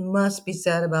must be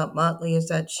said about Motley is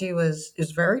that she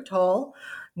is very tall,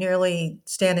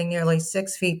 standing nearly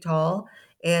 6 feet tall,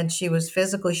 and she was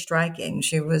physically striking.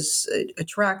 She was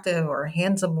attractive, or a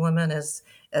handsome woman, as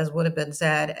would have been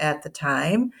said at the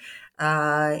time,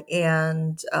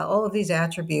 and all of these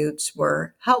attributes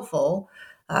were helpful.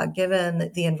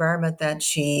 Given the environment that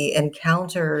she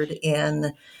encountered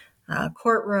in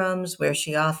courtrooms, where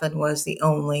she often was the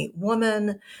only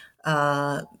woman,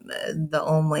 the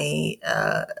only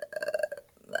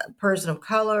person of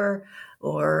color,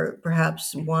 or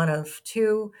perhaps one of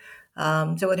two.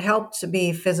 So it helped to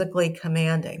be physically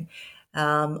commanding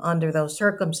under those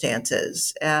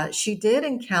circumstances. She did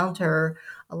encounter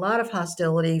a lot of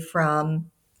hostility from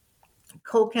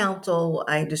co-counsel.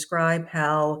 I describe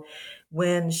how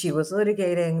when she was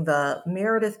litigating the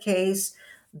Meredith case,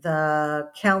 the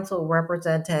counsel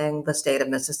representing the state of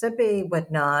Mississippi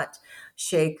would not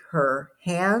shake her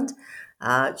hand.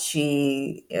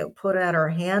 She put out her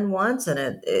hand once,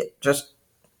 and it just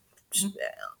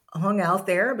hung out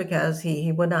there because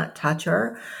he would not touch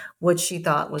her, which she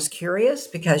thought was curious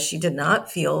because she did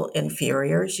not feel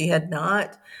inferior. She had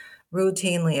not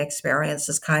routinely experienced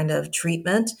this kind of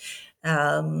treatment.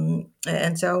 And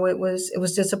so it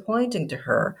was disappointing to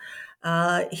her.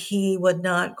 He would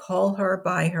not call her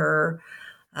by her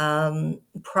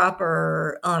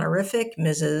proper honorific,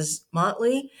 Mrs.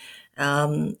 Motley.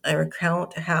 I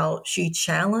recount how she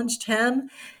challenged him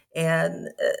and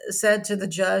said to the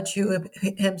judge, who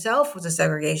himself was a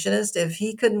segregationist, if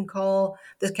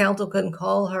this counsel couldn't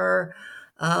call her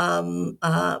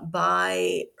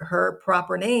by her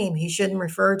proper name, he shouldn't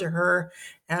refer to her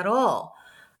at all.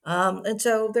 And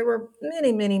so there were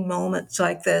many, many moments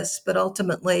like this, but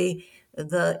ultimately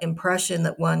the impression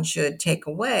that one should take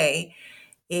away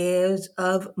is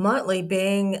of Motley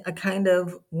being a kind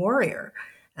of warrior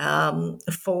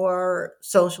for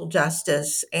social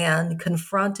justice and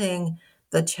confronting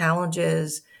the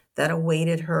challenges that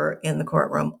awaited her in the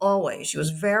courtroom. Always. She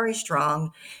was very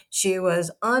strong. She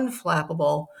was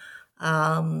unflappable,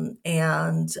 and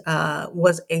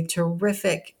was a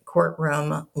terrific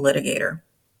courtroom litigator.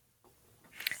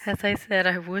 As I said,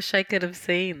 I wish I could have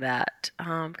seen that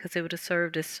because it would have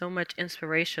served as so much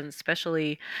inspiration,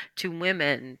 especially to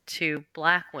women, to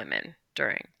Black women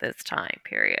during this time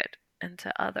period, and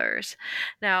to others.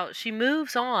 Now, she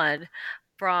moves on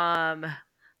from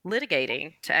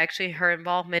litigating to actually her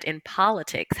involvement in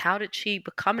politics. How did she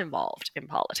become involved in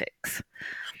politics?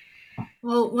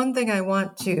 Well, one thing I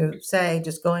want to say,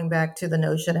 just going back to the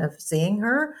notion of seeing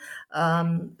her,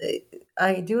 um,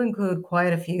 I do include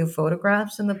quite a few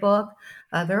photographs in the book.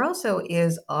 There also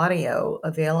is audio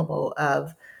available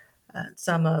of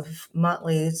some of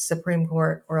Motley's Supreme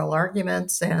Court oral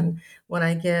arguments. And when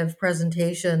I give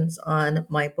presentations on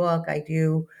my book, I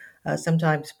do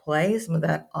sometimes play some of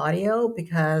that audio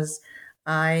because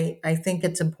I think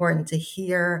it's important to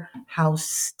hear how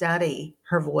steady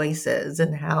her voice is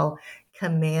and how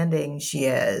commanding she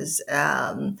is.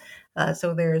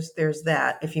 So there's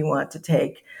that if you want to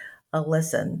take a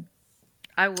listen.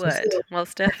 I would,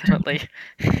 most definitely.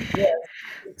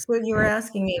 So you were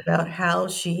asking me about how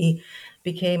she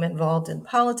became involved in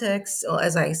politics. Well,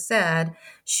 as I said,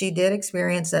 she did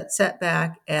experience that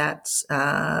setback at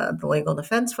the Legal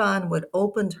Defense Fund, which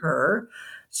opened her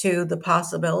to the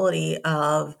possibility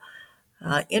of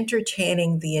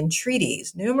entertaining the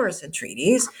entreaties, numerous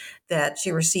entreaties that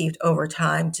she received over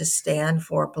time to stand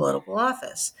for political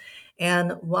office.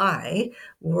 And why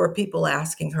were people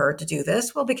asking her to do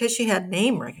this? Well, because she had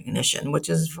name recognition, which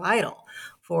is vital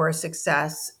for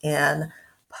success in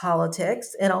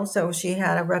politics. And also, she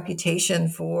had a reputation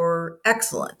for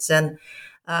excellence. And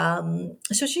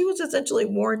so she was essentially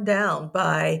worn down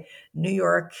by New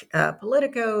York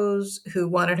politicos who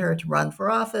wanted her to run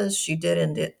for office. She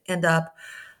did end up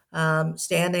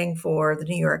standing for the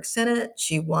New York Senate.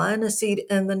 She won a seat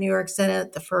in the New York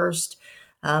Senate, the first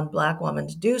Black woman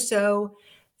to do so.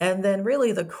 And then,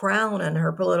 really, the crown in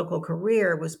her political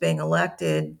career was being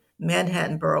elected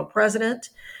Manhattan Borough President.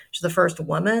 She's the first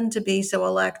woman to be so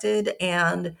elected.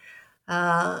 And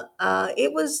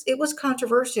it was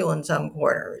controversial in some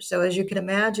quarters. So, as you can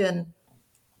imagine,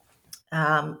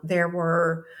 there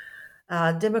were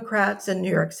Democrats in New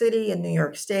York City and New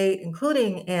York State,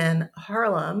 including in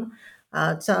Harlem,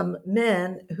 some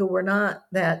men who were not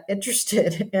that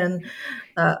interested in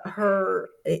her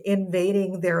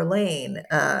invading their lane,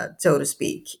 so to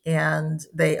speak. And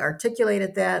they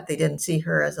articulated that they didn't see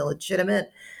her as a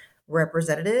legitimate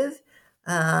representative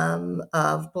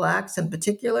of Blacks in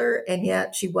particular. And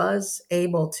yet she was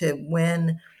able to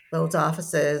win those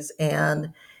offices.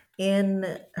 And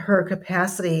in her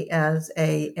capacity as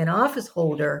an office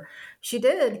holder, she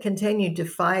did continue to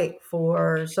fight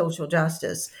for social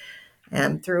justice.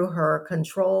 And through her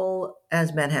control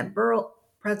as Manhattan Borough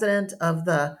president of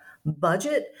the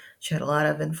budget, she had a lot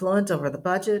of influence over the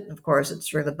budget. Of course, it's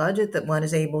through the budget that one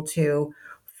is able to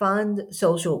fund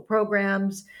social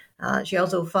programs. She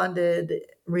also funded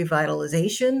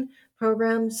revitalization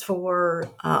programs for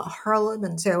Harlem.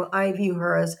 And so I view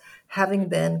her as having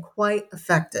been quite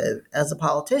effective as a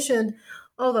politician,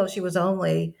 although she was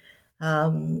only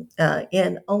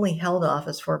only held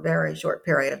office for a very short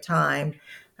period of time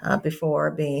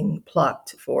before being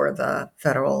plucked for the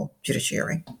federal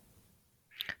judiciary.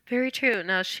 Very true.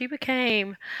 Now, she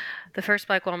became the first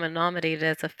Black woman nominated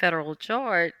as a federal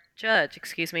judge,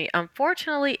 excuse me.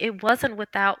 Unfortunately, it wasn't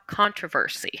without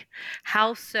controversy.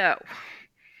 How so?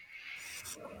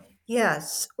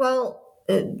 Yes. Well,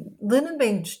 Lyndon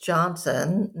Baines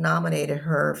Johnson nominated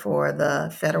her for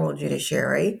the federal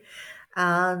judiciary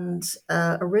and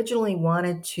originally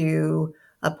wanted to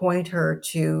appoint her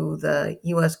to the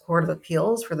U.S. Court of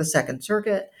Appeals for the Second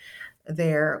Circuit.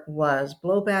 There was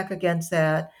blowback against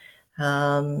that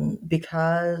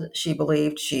because she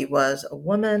believed she was a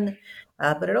woman,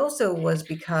 but it also was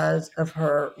because of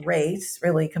her race,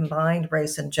 really combined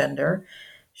race and gender.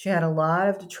 She had a lot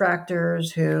of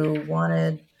detractors who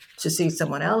wanted to see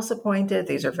someone else appointed.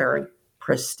 These are very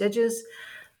prestigious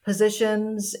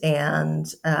positions, and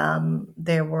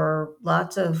there were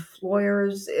lots of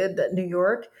lawyers in New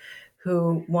York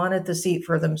who wanted the seat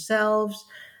for themselves.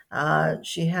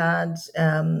 She had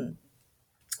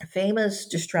famous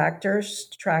detractors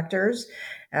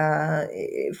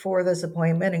for this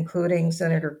appointment, including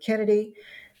Senator Kennedy,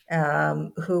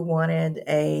 who wanted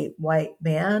a white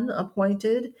man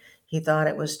appointed. He thought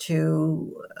it was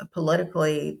too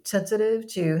politically sensitive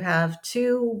to have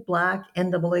two Black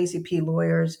NAACP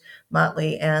lawyers,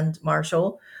 Motley and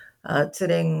Marshall,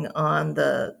 sitting on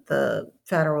the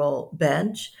federal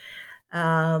bench.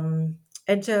 And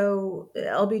so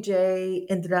LBJ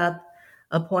ended up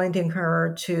appointing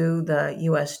her to the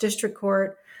U.S. District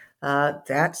Court.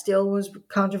 That still was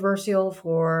controversial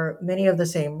for many of the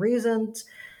same reasons.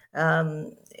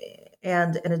 And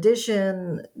in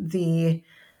addition,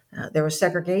 there were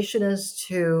segregationists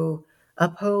who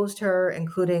opposed her,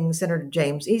 including Senator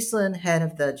James Eastland, head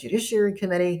of the Judiciary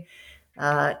Committee.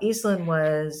 Eastland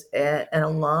was an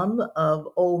alum of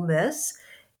Ole Miss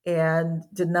and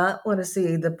did not want to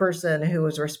see the person who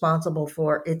was responsible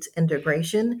for its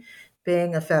integration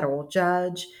being a federal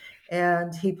judge.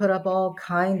 And he put up all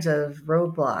kinds of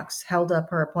roadblocks, held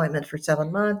up her appointment for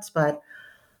 7 months, but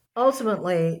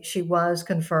ultimately she was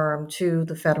confirmed to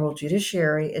the federal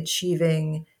judiciary,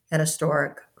 achieving an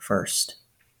historic first.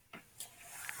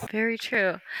 Very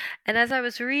true. And as I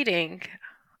was reading,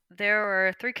 there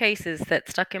were 3 cases that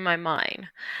stuck in my mind.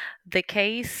 The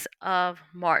case of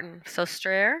Martin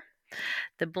Sostre,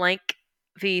 the Blank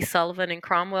v. Sullivan and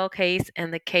Cromwell case,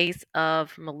 and the case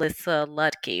of Melissa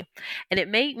Ludke. And it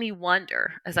made me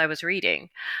wonder, as I was reading,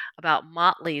 about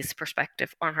Motley's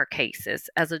perspective on her cases.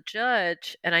 As a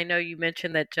judge, and I know you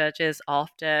mentioned that judges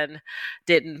often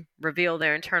didn't reveal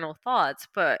their internal thoughts,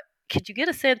 but could you get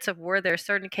a sense of were there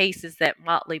certain cases that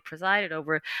Motley presided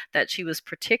over that she was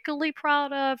particularly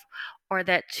proud of, or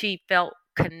that she felt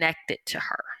connected to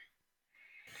her?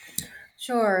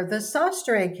 Sure. The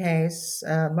Sastre case,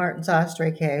 Martin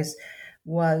Sastre case,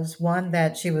 was one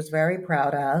that she was very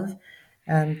proud of.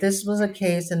 This was a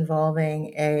case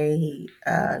involving a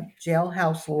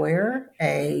jailhouse lawyer,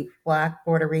 a Black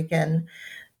Puerto Rican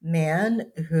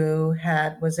man who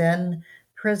was in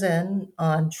prison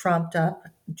on trumped up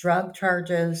drug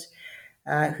charges,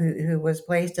 who was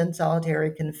placed in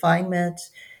solitary confinement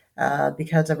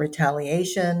because of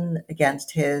retaliation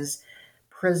against his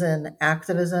prison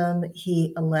activism,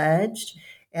 he alleged,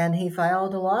 and he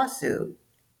filed a lawsuit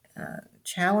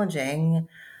challenging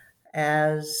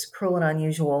as cruel and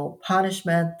unusual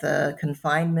punishment, the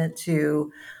confinement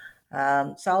to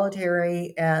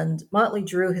solitary. And Motley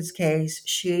drew his case.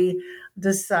 She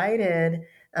decided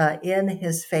in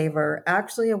his favor,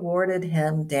 actually awarded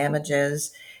him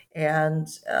damages. And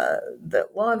the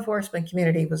law enforcement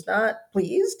community was not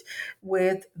pleased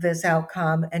with this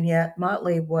outcome. And yet,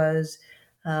 Motley was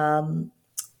um,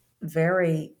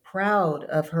 very proud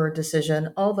of her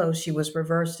decision, although she was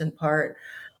reversed in part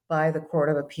by the Court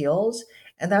of Appeals.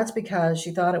 And that's because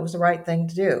she thought it was the right thing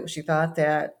to do. She thought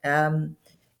that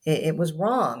it was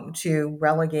wrong to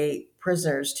relegate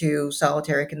prisoners to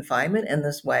solitary confinement in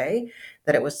this way,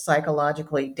 that it was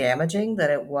psychologically damaging,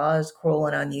 that it was cruel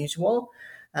and unusual.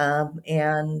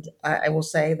 And I will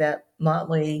say that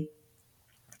Motley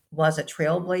was a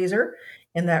trailblazer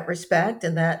in that respect,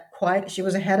 and that she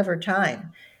was ahead of her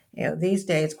time. These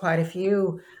days, quite a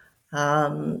few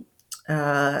um,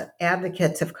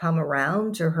 advocates have come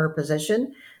around to her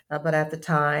position, but at the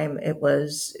time, it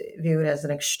was viewed as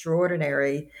an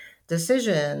extraordinary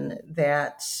decision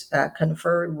that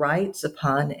conferred rights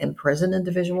upon imprisoned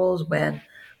individuals when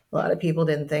a lot of people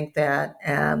didn't think that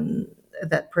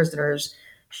prisoners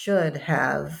should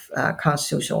have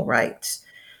constitutional rights.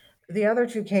 The other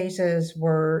two cases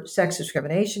were sex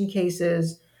discrimination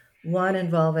cases, one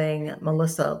involving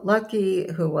Melissa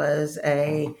Lutkey, who was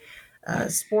a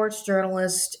sports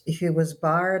journalist who was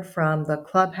barred from the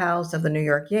clubhouse of the New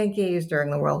York Yankees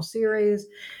during the World Series.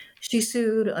 She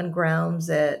sued on grounds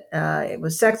that it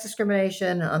was sex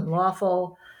discrimination,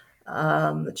 unlawful,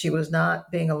 that she was not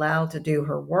being allowed to do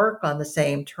her work on the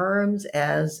same terms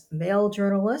as male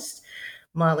journalists.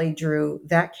 Motley drew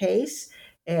that case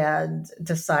and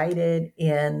decided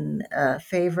in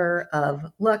favor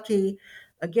of Lucky.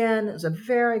 Again, it was a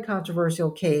very controversial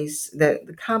case.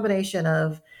 The combination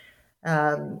of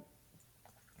um,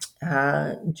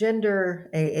 gender,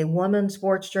 a woman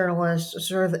sports journalist,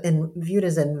 sort of viewed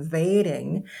as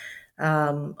invading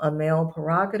a male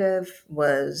prerogative,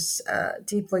 was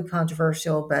deeply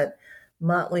controversial, but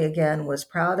Motley, again, was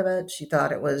proud of it. She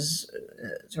thought it was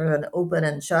sort of an open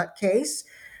and shut case.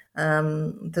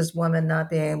 This woman not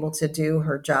being able to do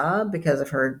her job because of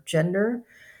her gender.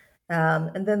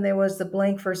 And then there was the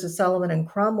Blank versus Sullivan and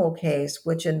Cromwell case,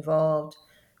 which involved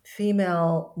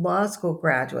female law school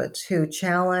graduates who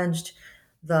challenged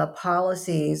the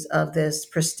policies of this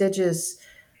prestigious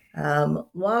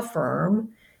law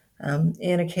firm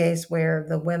in a case where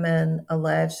the women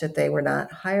alleged that they were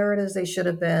not hired as they should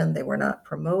have been, they were not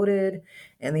promoted,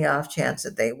 and the off chance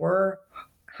that they were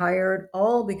hired,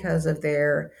 all because of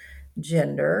their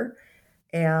gender.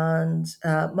 And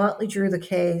Motley drew the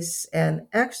case and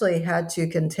actually had to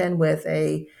contend with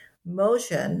a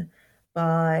motion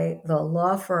by the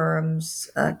law firm's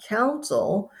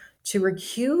counsel to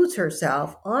recuse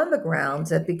herself on the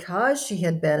grounds that because she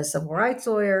had been a civil rights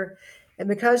lawyer and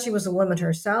because she was a woman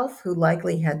herself who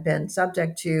likely had been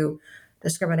subject to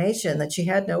discrimination, that she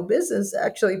had no business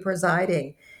actually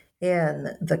presiding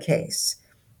in the case.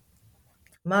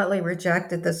 Motley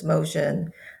rejected this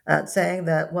motion, saying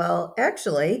that, well,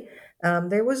 actually,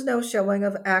 there was no showing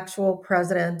of actual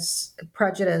prejudice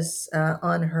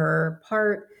on her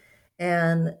part,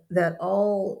 and that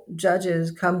all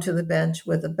judges come to the bench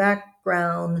with a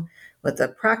background, with a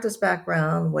practice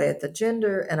background, with a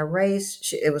gender and a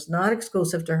race. It was not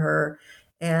exclusive to her,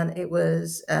 and it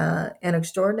was an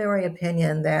extraordinary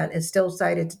opinion that is still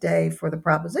cited today for the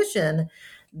proposition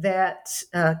that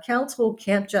counsel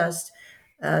can't just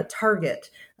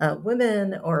target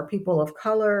women or people of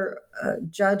color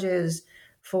judges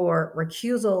for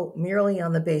recusal merely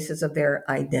on the basis of their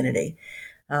identity.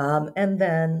 And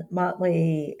then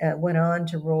Motley went on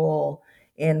to rule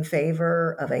in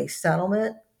favor of a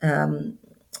settlement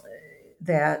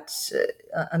that,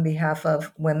 on behalf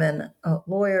of women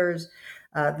lawyers,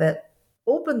 that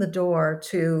opened the door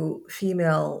to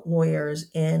female lawyers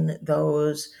in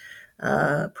those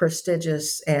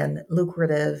prestigious and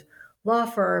lucrative law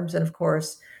firms. And of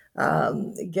course,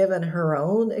 given her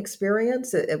own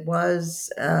experience, it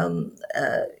was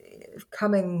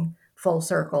coming full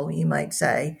circle, you might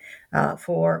say,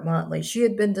 for Motley. She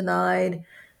had been denied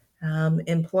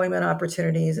employment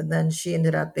opportunities, and then she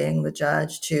ended up being the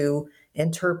judge to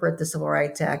interpret the Civil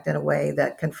Rights Act in a way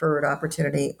that conferred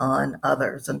opportunity on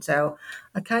others. And so,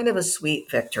 a kind of a sweet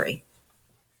victory.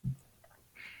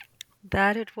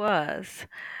 That it was.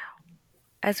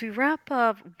 As we wrap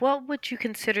up, what would you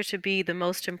consider to be the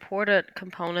most important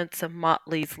components of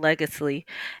Motley's legacy,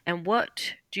 and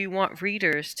what do you want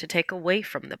readers to take away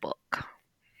from the book?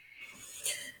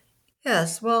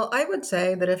 Yes, well, I would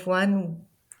say that if one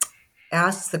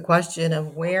asks the question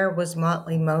of where was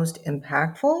Motley most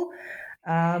impactful,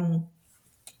 um,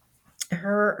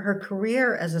 her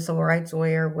career as a civil rights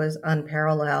lawyer was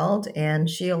unparalleled, and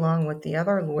she, along with the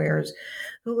other lawyers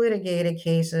who litigated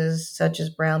cases such as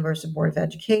Brown versus Board of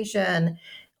Education,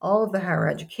 all of the higher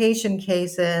education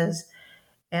cases,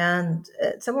 and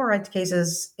civil rights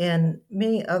cases in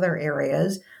many other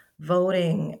areas,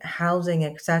 voting, housing,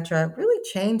 etc., really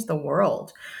changed the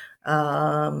world,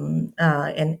 and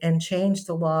changed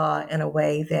the law in a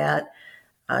way that,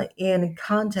 in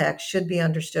context, should be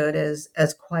understood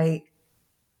as quite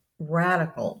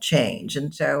radical change.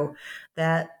 And so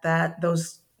that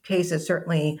those cases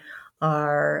certainly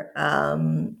are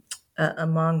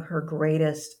among her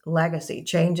greatest legacy,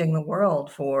 changing the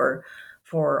world for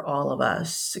all of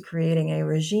us, creating a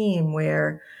regime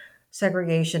where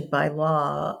segregation by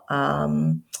law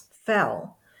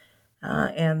fell,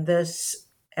 and this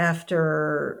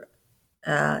after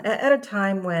at a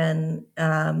time when,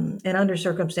 and under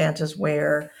circumstances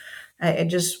where it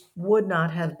just would not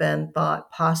have been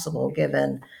thought possible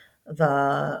given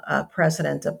the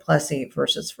precedent of Plessy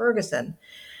versus Ferguson.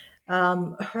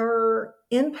 Her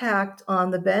impact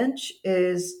on the bench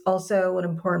is also an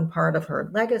important part of her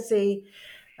legacy.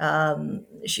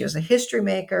 She was a history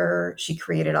maker. She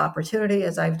created opportunity,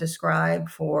 as I've described,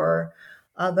 for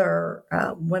other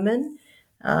women,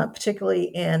 particularly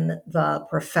in the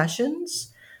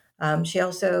professions. She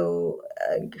also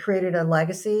created a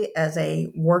legacy as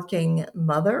a working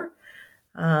mother,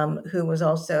 who was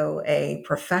also a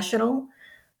professional,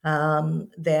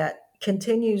 that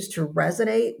continues to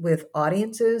resonate with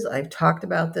audiences. I've talked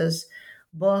about this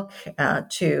book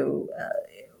to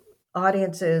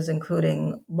audiences,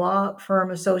 including law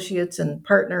firm associates and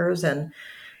partners. And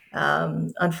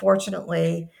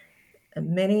unfortunately,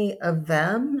 many of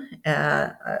them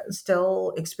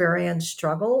still experience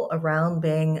struggle around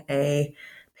being a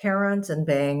parent and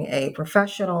being a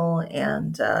professional.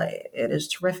 And it is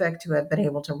terrific to have been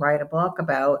able to write a book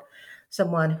about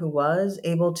someone who was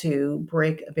able to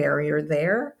break a barrier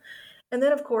there. And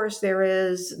then, of course, there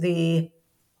is the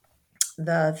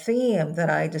theme that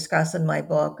I discuss in my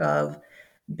book of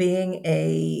being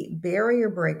a barrier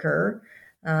breaker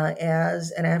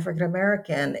as an African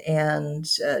American, and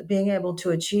being able to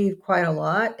achieve quite a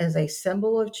lot as a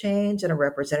symbol of change and a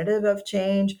representative of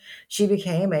change. She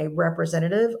became a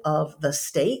representative of the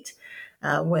state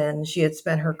when she had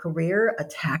spent her career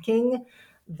attacking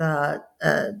the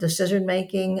decision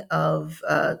making of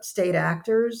state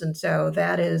actors. And so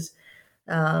that is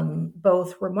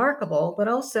both remarkable, but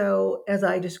also, as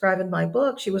I describe in my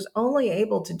book, she was only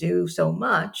able to do so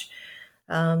much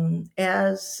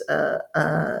as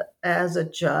a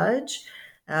judge,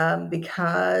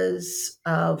 because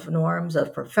of norms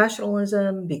of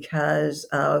professionalism, because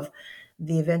of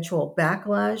the eventual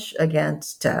backlash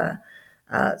against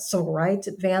civil rights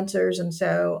advancers. And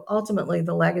so ultimately,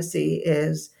 the legacy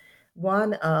is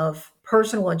one of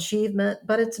personal achievement,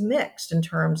 but it's mixed in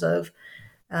terms of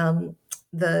um,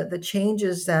 the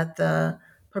changes that the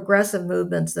progressive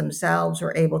movements themselves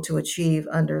were able to achieve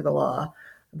under the law.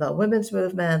 The women's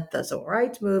movement, the civil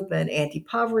rights movement,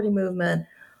 anti-poverty movement,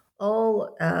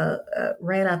 all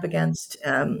ran up against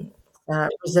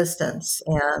resistance,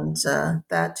 and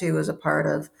that too is a part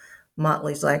of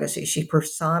Motley's legacy. She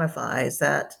personifies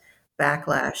that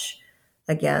backlash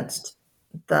against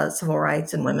the civil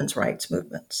rights and women's rights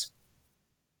movements.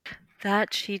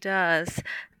 That she does.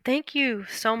 Thank you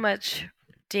so much,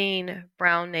 Dean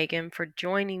Brown-Nagin, for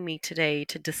joining me today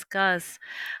to discuss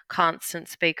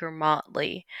Constance Baker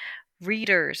Motley.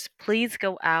 Readers, please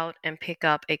go out and pick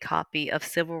up a copy of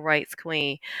Civil Rights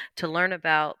Queen to learn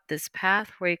about this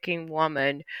path-breaking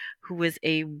woman who is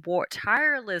a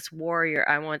tireless warrior,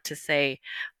 I want to say,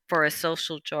 for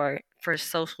social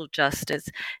justice.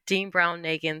 Dean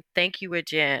Brown-Nagin, thank you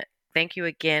again. Thank you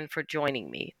again for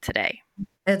joining me today.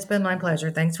 It's been my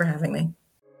pleasure. Thanks for having me.